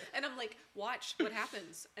it." Yeah. And I'm like, "Watch what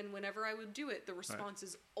happens." And whenever I would do it, the response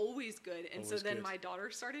is always good. And Always so then good. my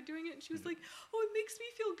daughter started doing it, and she was like, "Oh, it makes me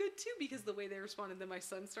feel good too," because the way they responded. Then my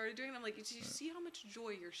son started doing it. I'm like, "Do you see how much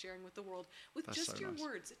joy you're sharing with the world with That's just so your nice.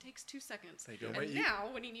 words? It takes 2 seconds." There you go, And mate. now,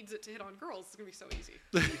 when he needs it to hit on girls, it's gonna be so easy.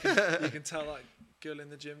 You can tell like girl in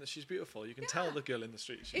the gym that she's beautiful. You can tell the girl in the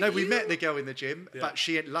street. If No, we you- met the girl in the gym, Yeah.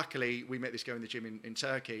 but luckily we met this girl in the gym in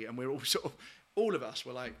Turkey, and we're all all of us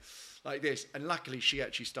were like this, and luckily she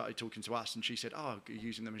actually started talking to us, and she said, "Oh, you're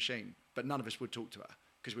using the machine," but none of us would talk to her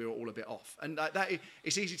because we were all a bit off, and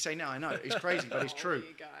it's easy to say now. I know it's crazy, but it's true.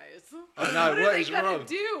 You guys. I know, What are what they is gonna wrong?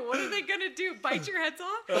 do? What are they gonna do? Bite your heads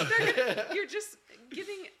off? You're just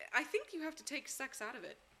giving. I think you have to take sex out of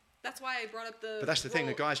it. That's why I brought up the. But that's the thing.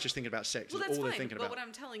 The role- guy's just thinking about sex. Well, Is that's all they're fine. thinking But about. what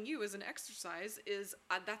I'm telling you as an exercise is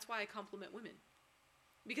that's why I compliment women.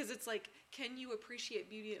 Because it's like, can you appreciate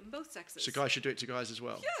beauty in both sexes? So guys should do it to guys as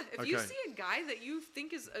well? Yeah. If you see a guy that you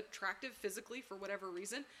think is attractive physically for whatever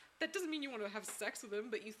reason, that doesn't mean you want to have sex with him,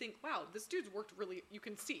 but you think, wow, this dude's worked really, you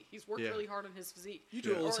can see, he's worked really hard on his physique. You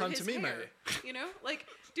do it all the time to me, hair, mate. You know? Like,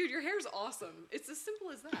 dude, your hair's awesome. It's as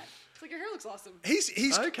simple as that. It's like, your hair looks awesome.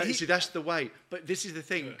 He's okay. See, that's the way. But this is the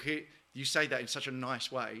thing. You say that in such a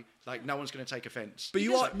nice way, like no one's going to take offence. But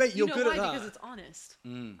mate, you're good at that. Because it's honest.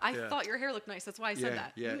 I thought your hair looked nice. That's why I said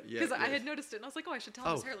that. Yeah. Because I had noticed it, and I was like, oh, I should tell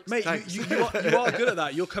him his hair looks mate, nice. you are good at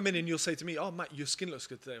that. You'll come in and you'll say to me, oh, Matt, your skin looks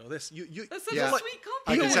good today, or this. That's such a sweet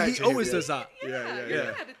compliment. He always does that. Yeah. Good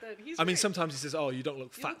at it then. He's I mean, great. sometimes he says, oh, you don't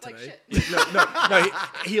look fat look today. like no,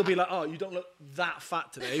 he'll be like, oh, you don't look that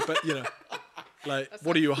fat today, but you know. Like, that's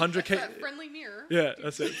what are you, 100K? That friendly mirror. Yeah,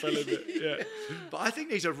 that's it. Friendly bit. Yeah. But I think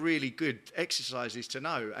these are really good exercises to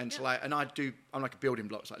know, and to I'm like a building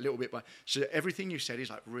blocks, like little bit by. So everything you said is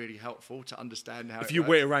like really helpful to understand how. If you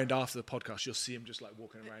wait around after the podcast, you'll see him just like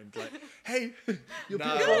walking around, like, hey, you're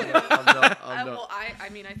no, beautiful. I'm not. Well, I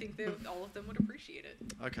mean, I think all of them would appreciate it.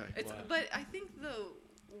 Okay. But I think the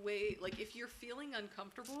way, like, if you're feeling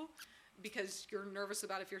uncomfortable because you're nervous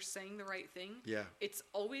about if you're saying the right thing, it's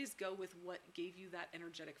always go with what gave you that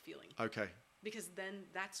energetic feeling. Okay. Because then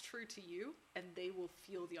that's true to you, and they will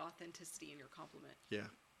feel the authenticity in your compliment. Yeah.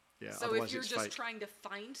 So otherwise if you're just trying to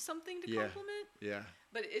find something to compliment,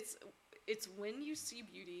 but it's when you see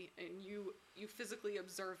beauty and you physically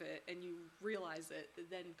observe it and you realize it,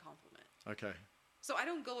 then compliment. Okay. So I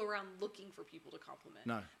don't go around looking for people to compliment.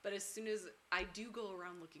 No. But as soon as I do go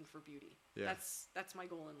around looking for beauty, that's my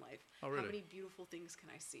goal in life. Oh, really? How many beautiful things can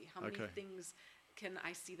I see? How many things can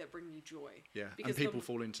I see that bring me joy? Yeah, because and people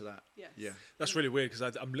fall into that. Yes. Yeah. That's really weird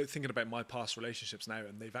because I'm thinking about my past relationships now,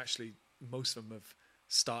 and they've actually, most of them have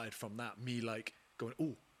started from that. Me like going,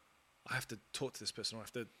 oh, I have to talk to this person, or I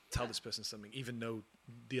have to tell this person something, even though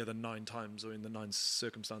the other 9 times or in the 9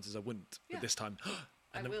 circumstances I wouldn't. But this time,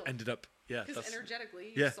 and then ended up, because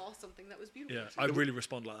energetically you saw something that was beautiful. Yeah, I really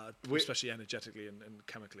respond like that, especially energetically and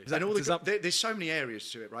chemically. And there's so many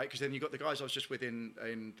areas to it, right? Because then you've got the guys I was just with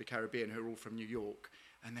in the Caribbean who are all from New York,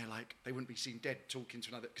 and they're like, they wouldn't be seen dead talking to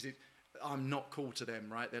another, because I'm not cool to them,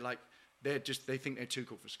 right? They're like, they think they're too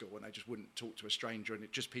cool for school, and they just wouldn't talk to a stranger, and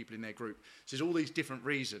it's just people in their group. So there's all these different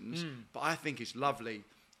reasons, but I think it's lovely.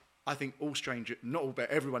 I think all strangers, not all, but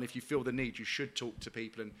everyone, if you feel the need, you should talk to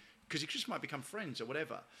people, and because you just might become friends or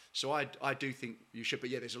whatever. So I do think you should, but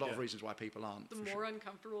there's a lot of reasons why people aren't. The more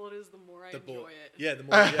uncomfortable it is, the more I enjoy it. Yeah, the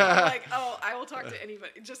more. Yeah. Like, I will talk to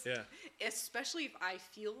anybody. Just especially if I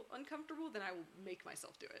feel uncomfortable, then I will make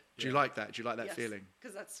myself do it. Do you like that? Do you like that feeling?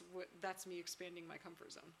 Because that's me expanding my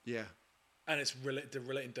comfort zone. Yeah. And it's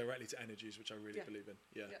relating directly to energies, which I really believe in.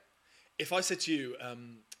 Yeah. If I said to you,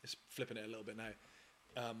 it's flipping it a little bit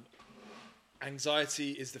now,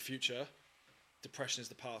 anxiety is the future, depression is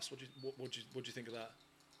the past. What do you think of that?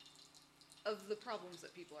 Of the problems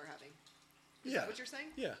that people are having. Is that what you're saying?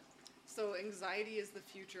 Yeah. So anxiety is the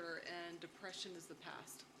future and depression is the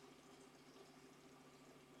past.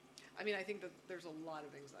 I mean, I think that there's a lot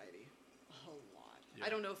of anxiety. A lot. Yeah. I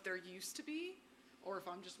don't know if there used to be or if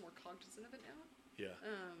I'm just more cognizant of it now. Yeah.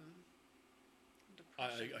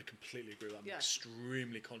 I completely agree with that. I'm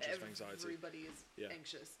extremely conscious of anxiety. Everybody is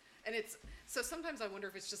anxious. And so sometimes I wonder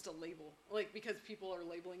if it's just a label, like, because people are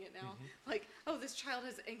labeling it now. Like, oh, this child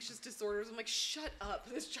has anxious disorders. I'm like, shut up.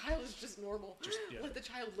 This child is just normal. Let the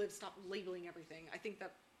child live. Stop labeling everything. I think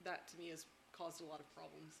that to me has caused a lot of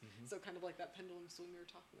problems. So kind of like that pendulum swing we were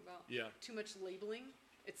talking about. Yeah. Too much labeling.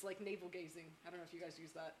 It's like navel gazing. I don't know if you guys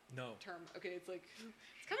use that term. Okay, it's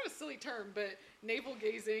kind of a silly term, but navel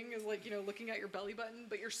gazing is like, looking at your belly button,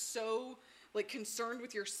 but you're so like concerned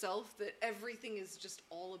with yourself that everything is just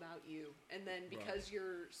all about you. And then because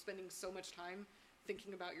you're spending so much time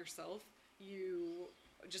thinking about yourself, you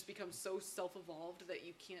just become so self-evolved that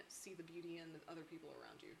you can't see the beauty in the other people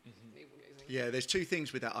around you. Navel gazing. Yeah, there's 2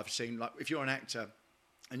 things with that I've seen. Like, if you're an actor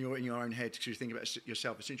and you're in your own head because you think about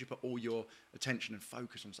yourself, as soon as you put all your attention and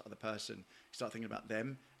focus on the other person, you start thinking about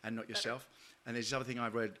them and not yourself. And there's this other thing I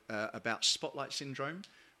read about spotlight syndrome,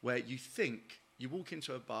 where you think you walk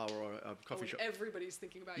into a bar or a coffee shop. Everybody's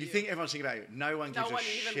thinking about you. You think everyone's thinking about you. No one gives a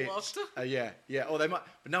shit. No one even looked. Yeah. Or they might,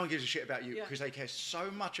 but no one gives a shit about you because they care so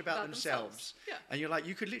much about themselves. Yeah. And you're like,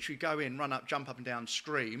 you could literally go in, run up, jump up and down,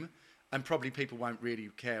 scream, and probably people won't really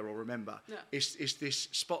care or remember. No. It's this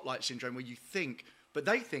spotlight syndrome where you think, but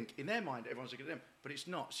they think in their mind everyone's looking at them, but it's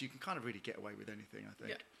not. So you can kind of really get away with anything, I think.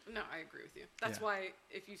 Yeah. No, I agree with you. That's why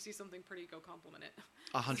if you see something pretty, go compliment it.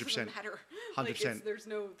 100%. It doesn't matter. 100%. There's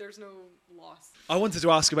no loss. I wanted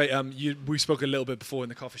to ask about we spoke a little bit before in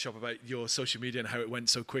the coffee shop about your social media and how it went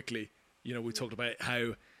so quickly. You know, we talked about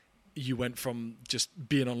how you went from just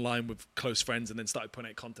being online with close friends and then started putting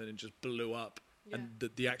out content and just blew up. Yeah.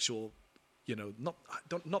 And the actual, you know,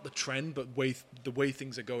 not the trend, but the way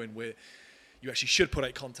things are going, where you actually should put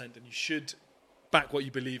out content and you should back what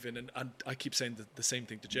you believe in. And I keep saying the same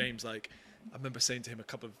thing to James. Like, I remember saying to him a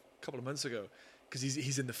couple of months ago, because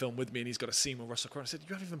he's in the film with me and he's got a scene with Russell Crowe. I said,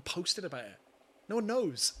 you haven't even posted about it. No one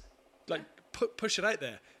knows. Like, push it out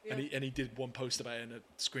there. Yeah. And he did one post about it in a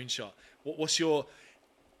screenshot.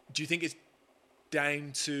 Do you think it's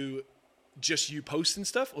down to just you posting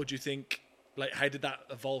stuff, or do you think, like, how did that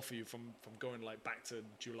evolve for you from going like back to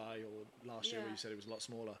July or last year where you said it was a lot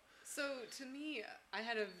smaller? So to me, I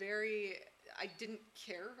didn't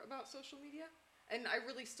care about social media, and I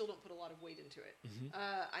really still don't put a lot of weight into it. Mm-hmm.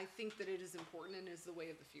 I think that it is important and is the way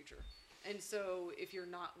of the future. And so if you're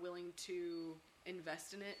not willing to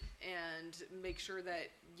invest in it and make sure that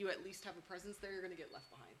you at least have a presence there, you're going to get left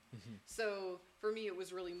behind. Mm-hmm. So for me, it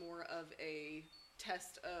was really more of a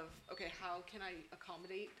test of, okay, how can I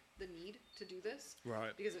accommodate the need to do this?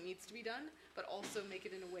 Right. Because it needs to be done, but also make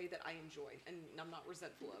it in a way that I enjoy and I'm not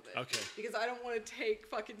resentful of it. Okay. Because I don't want to take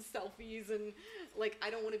fucking selfies and, like, I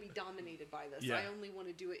don't want to be dominated by this. Yeah. I only want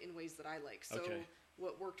to do it in ways that I like. So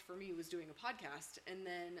what worked for me was doing a podcast. And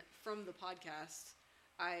then from the podcast,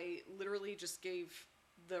 I literally just gave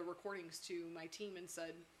the recordings to my team and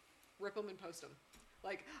said, rip them and post them.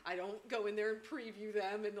 Like, I don't go in there and preview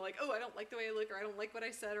them and like, oh, I don't like the way I look, or I don't like what I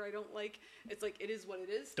said, or I don't like, it's like, it is what it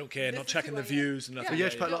is. Don't care, not checking the views and nothing. But you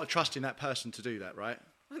have to put a lot of trust in that person to do that, right?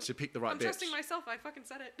 To pick the right bits. I'm trusting myself. I fucking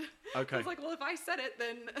said it. Okay. I was like, well, if I said it,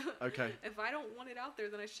 then okay. If I don't want it out there,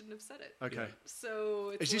 then I shouldn't have said it. Okay.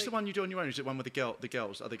 So it's is this the one you do on your own? Or is it one with the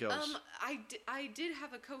girls, other girls? I did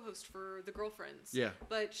have a co-host for the Girlfriends. Yeah.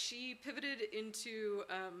 But she pivoted into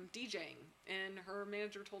DJing, and her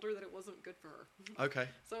manager told her that it wasn't good for her. Okay.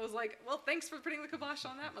 So I was like, well, thanks for putting the kibosh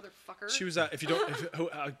on that, motherfucker. She was at,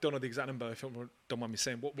 I don't know the exact number, if you don't mind me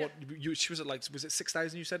saying, she was at, like, was it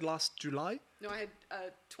 6,000 you said last July? No, I had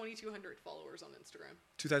 2,200 followers on Instagram.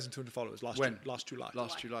 2,200 followers last July.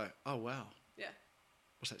 Last July. Oh, wow. Yeah.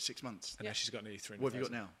 What's that, 6 months? And now she's got nearly 300,000. What have you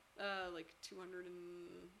got now? Like 200 and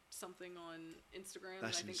something on Instagram.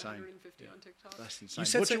 That's and I think insane. 150 on TikTok. That's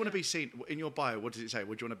insane. What do you want to be seen in your bio? What does it say?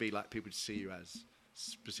 What do you want to be like people to see you as?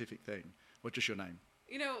 Specific thing. What's just your name?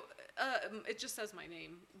 You know, it just says my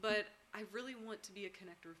name, but I really want to be a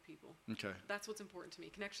connector of people. Okay. That's what's important to me.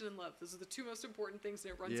 Connection and love. Those are the two most important things,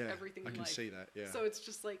 and it runs everything in life. I can see that, yeah. So it's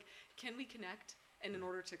just like, can we connect? And in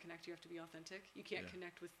order to connect, you have to be authentic. You can't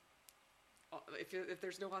connect with... If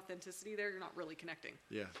there's no authenticity there, you're not really connecting.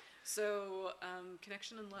 Yeah. So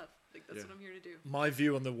connection and love. Like, that's what I'm here to do. My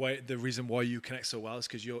view on the reason why you connect so well is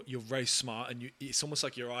because you're very smart, and it's almost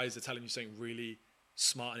like your eyes are telling you something really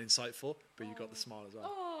smart and insightful, but you got the smile as well.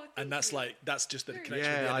 Oh, and that's you. that's just the connection.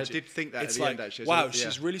 Yeah, the I did think that it's at the like, end, actually. Wow,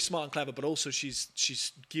 she's really smart and clever, but also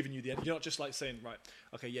she's giving you the end. You're not just like saying, right,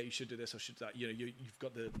 okay, yeah, you should do this or should that. You know, you've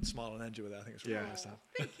got the smile and energy with it. I think it's really nice to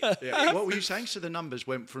have. What were you saying? So the numbers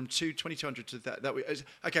went from 2,200 to that.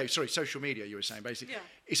 Okay, sorry, social media. You were saying basically. Yeah.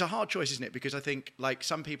 It's a hard choice, isn't it? Because I think like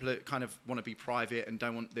some people kind of want to be private and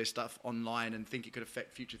don't want their stuff online and think it could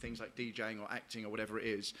affect future things like DJing or acting or whatever it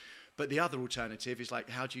is. But the other alternative is like,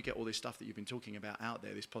 how do you get all this stuff that you've been talking about out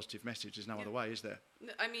there, this positive message? There's no other way, is there?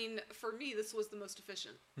 I mean, for me, this was the most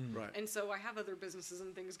efficient. Right. And so I have other businesses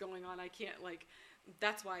and things going on. I can't, like,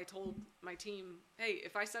 that's why I told my team, hey,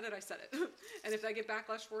 if I said it, I said it. And if I get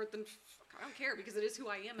backlash for it, then I don't care, because it is who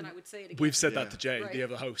I am, and I would say it again. We've said that to Jay, the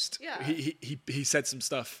other host. Yeah. He said some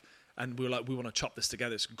stuff, and we were like, we want to chop this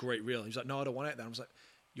together. It's a great reel. He's like, no, I don't want it then. I was like,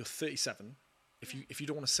 you're 37. If you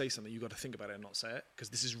don't want to say something, you got to think about it and not say it, because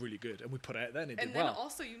this is really good. And we put it out there and it did well. And then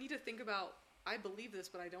also you need to think about, I believe this,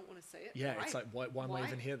 but I don't want to say it. Yeah, it's like, why am I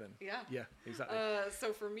even here then? Yeah. Yeah, exactly.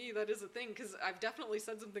 So for me, that is a thing, because I've definitely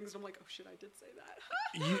said some things and I'm like, oh shit, I did say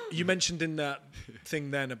that. you mentioned in that thing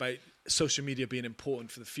then about social media being important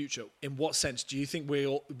for the future. In what sense do you think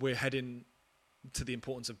we're heading to the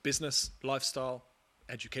importance of business, lifestyle,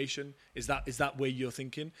 education? Is that where you're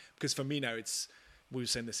thinking? Because for me now, we were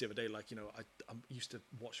saying this the other day, like, you know, I used to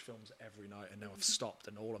watch films every night, and now I've stopped,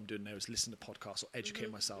 and all I'm doing now is listen to podcasts or educate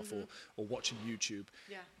myself or watching YouTube.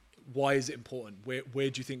 Yeah. Why is it important? Where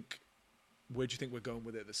do you think we're going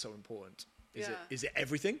with it that's so important? Is it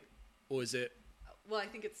everything, or is it? Well, I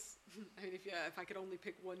think it's. I mean, if I could only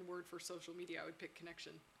pick one word for social media, I would pick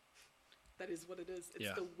connection. That is what it is.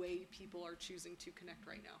 It's the way people are choosing to connect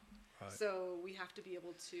right now. Right. So we have to be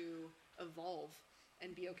able to evolve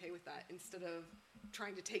and be okay with that, instead of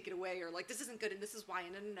trying to take it away, or like, this isn't good and this is why,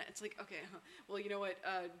 and it's like, okay, well, you know what,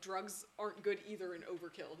 drugs aren't good either in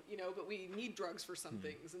overkill, you know, but we need drugs for some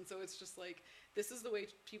things. And so it's just like, this is the way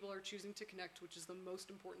people are choosing to connect, which is the most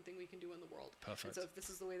important thing we can do in the world. Perfect. And so if this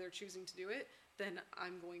is the way they're choosing to do it, then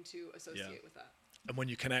I'm going to associate with that. And when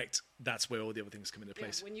you connect, that's where all the other things come into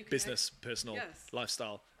place. When you connect, business, personal,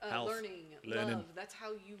 lifestyle, health, learning, love. That's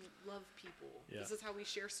how you love people. Yeah. This is how we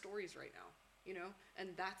share stories right now, you know? And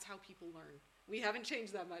that's how people learn. We haven't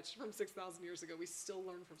changed that much from 6,000 years ago. We still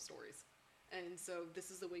learn from stories. And so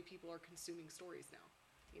this is the way people are consuming stories now.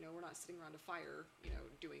 You know, we're not sitting around a fire, you know,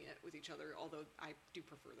 doing it with each other, although I do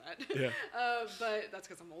prefer that. Yeah. But that's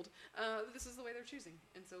because I'm old. This is the way they're choosing.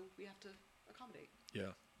 And so we have to accommodate.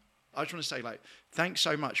 Yeah. I just want to say, like, thanks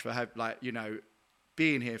so much for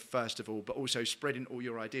being here first of all, but also spreading all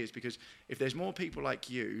your ideas, because if there's more people like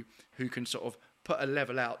you who can sort of put a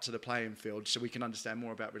level out to the playing field so we can understand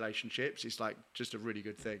more about relationships, it's like just a really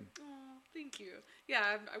good thing. Oh, thank you.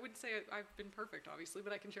 Yeah, I wouldn't say I've been perfect, obviously,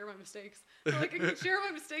 but I can share my mistakes. So I can share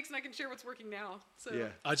my mistakes and I can share what's working now. So yeah.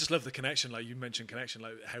 I just love the connection, like you mentioned connection,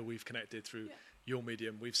 like how we've connected through your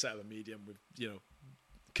medium. We've set up a medium, we've, you know,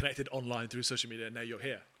 connected online through social media, and now you're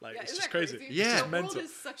here. Like, it's just crazy. Yeah. It's just mental.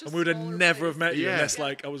 And we would have never have met you unless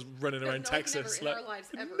like I was running around Texas. Never in our lives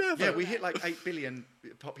ever. Never. Yeah, we hit like 8 billion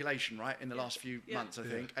population, right, in the last few months, I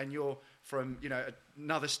think. And you're from, you know,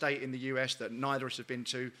 another state in the US that neither of us have been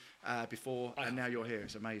to before, and now you're here.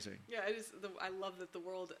 It's amazing. Yeah, it is. I love that the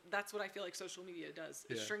world, that's what I feel like social media does.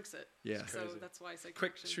 It shrinks it. Yeah. So that's why I say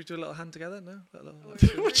Quick, connection. should we do a little hand together? No?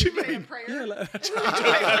 What do you mean? Yeah,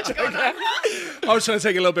 I was trying to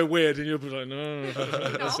take it a little bit weird, and you'll be like, no.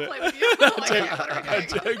 No, I'll play with you. I'm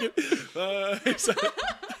joking.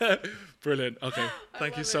 Brilliant. Okay.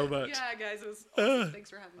 Thank you so much. Yeah, guys, it was awesome. Thanks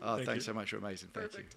for having me. Oh, thanks so much. You're amazing. Thank you.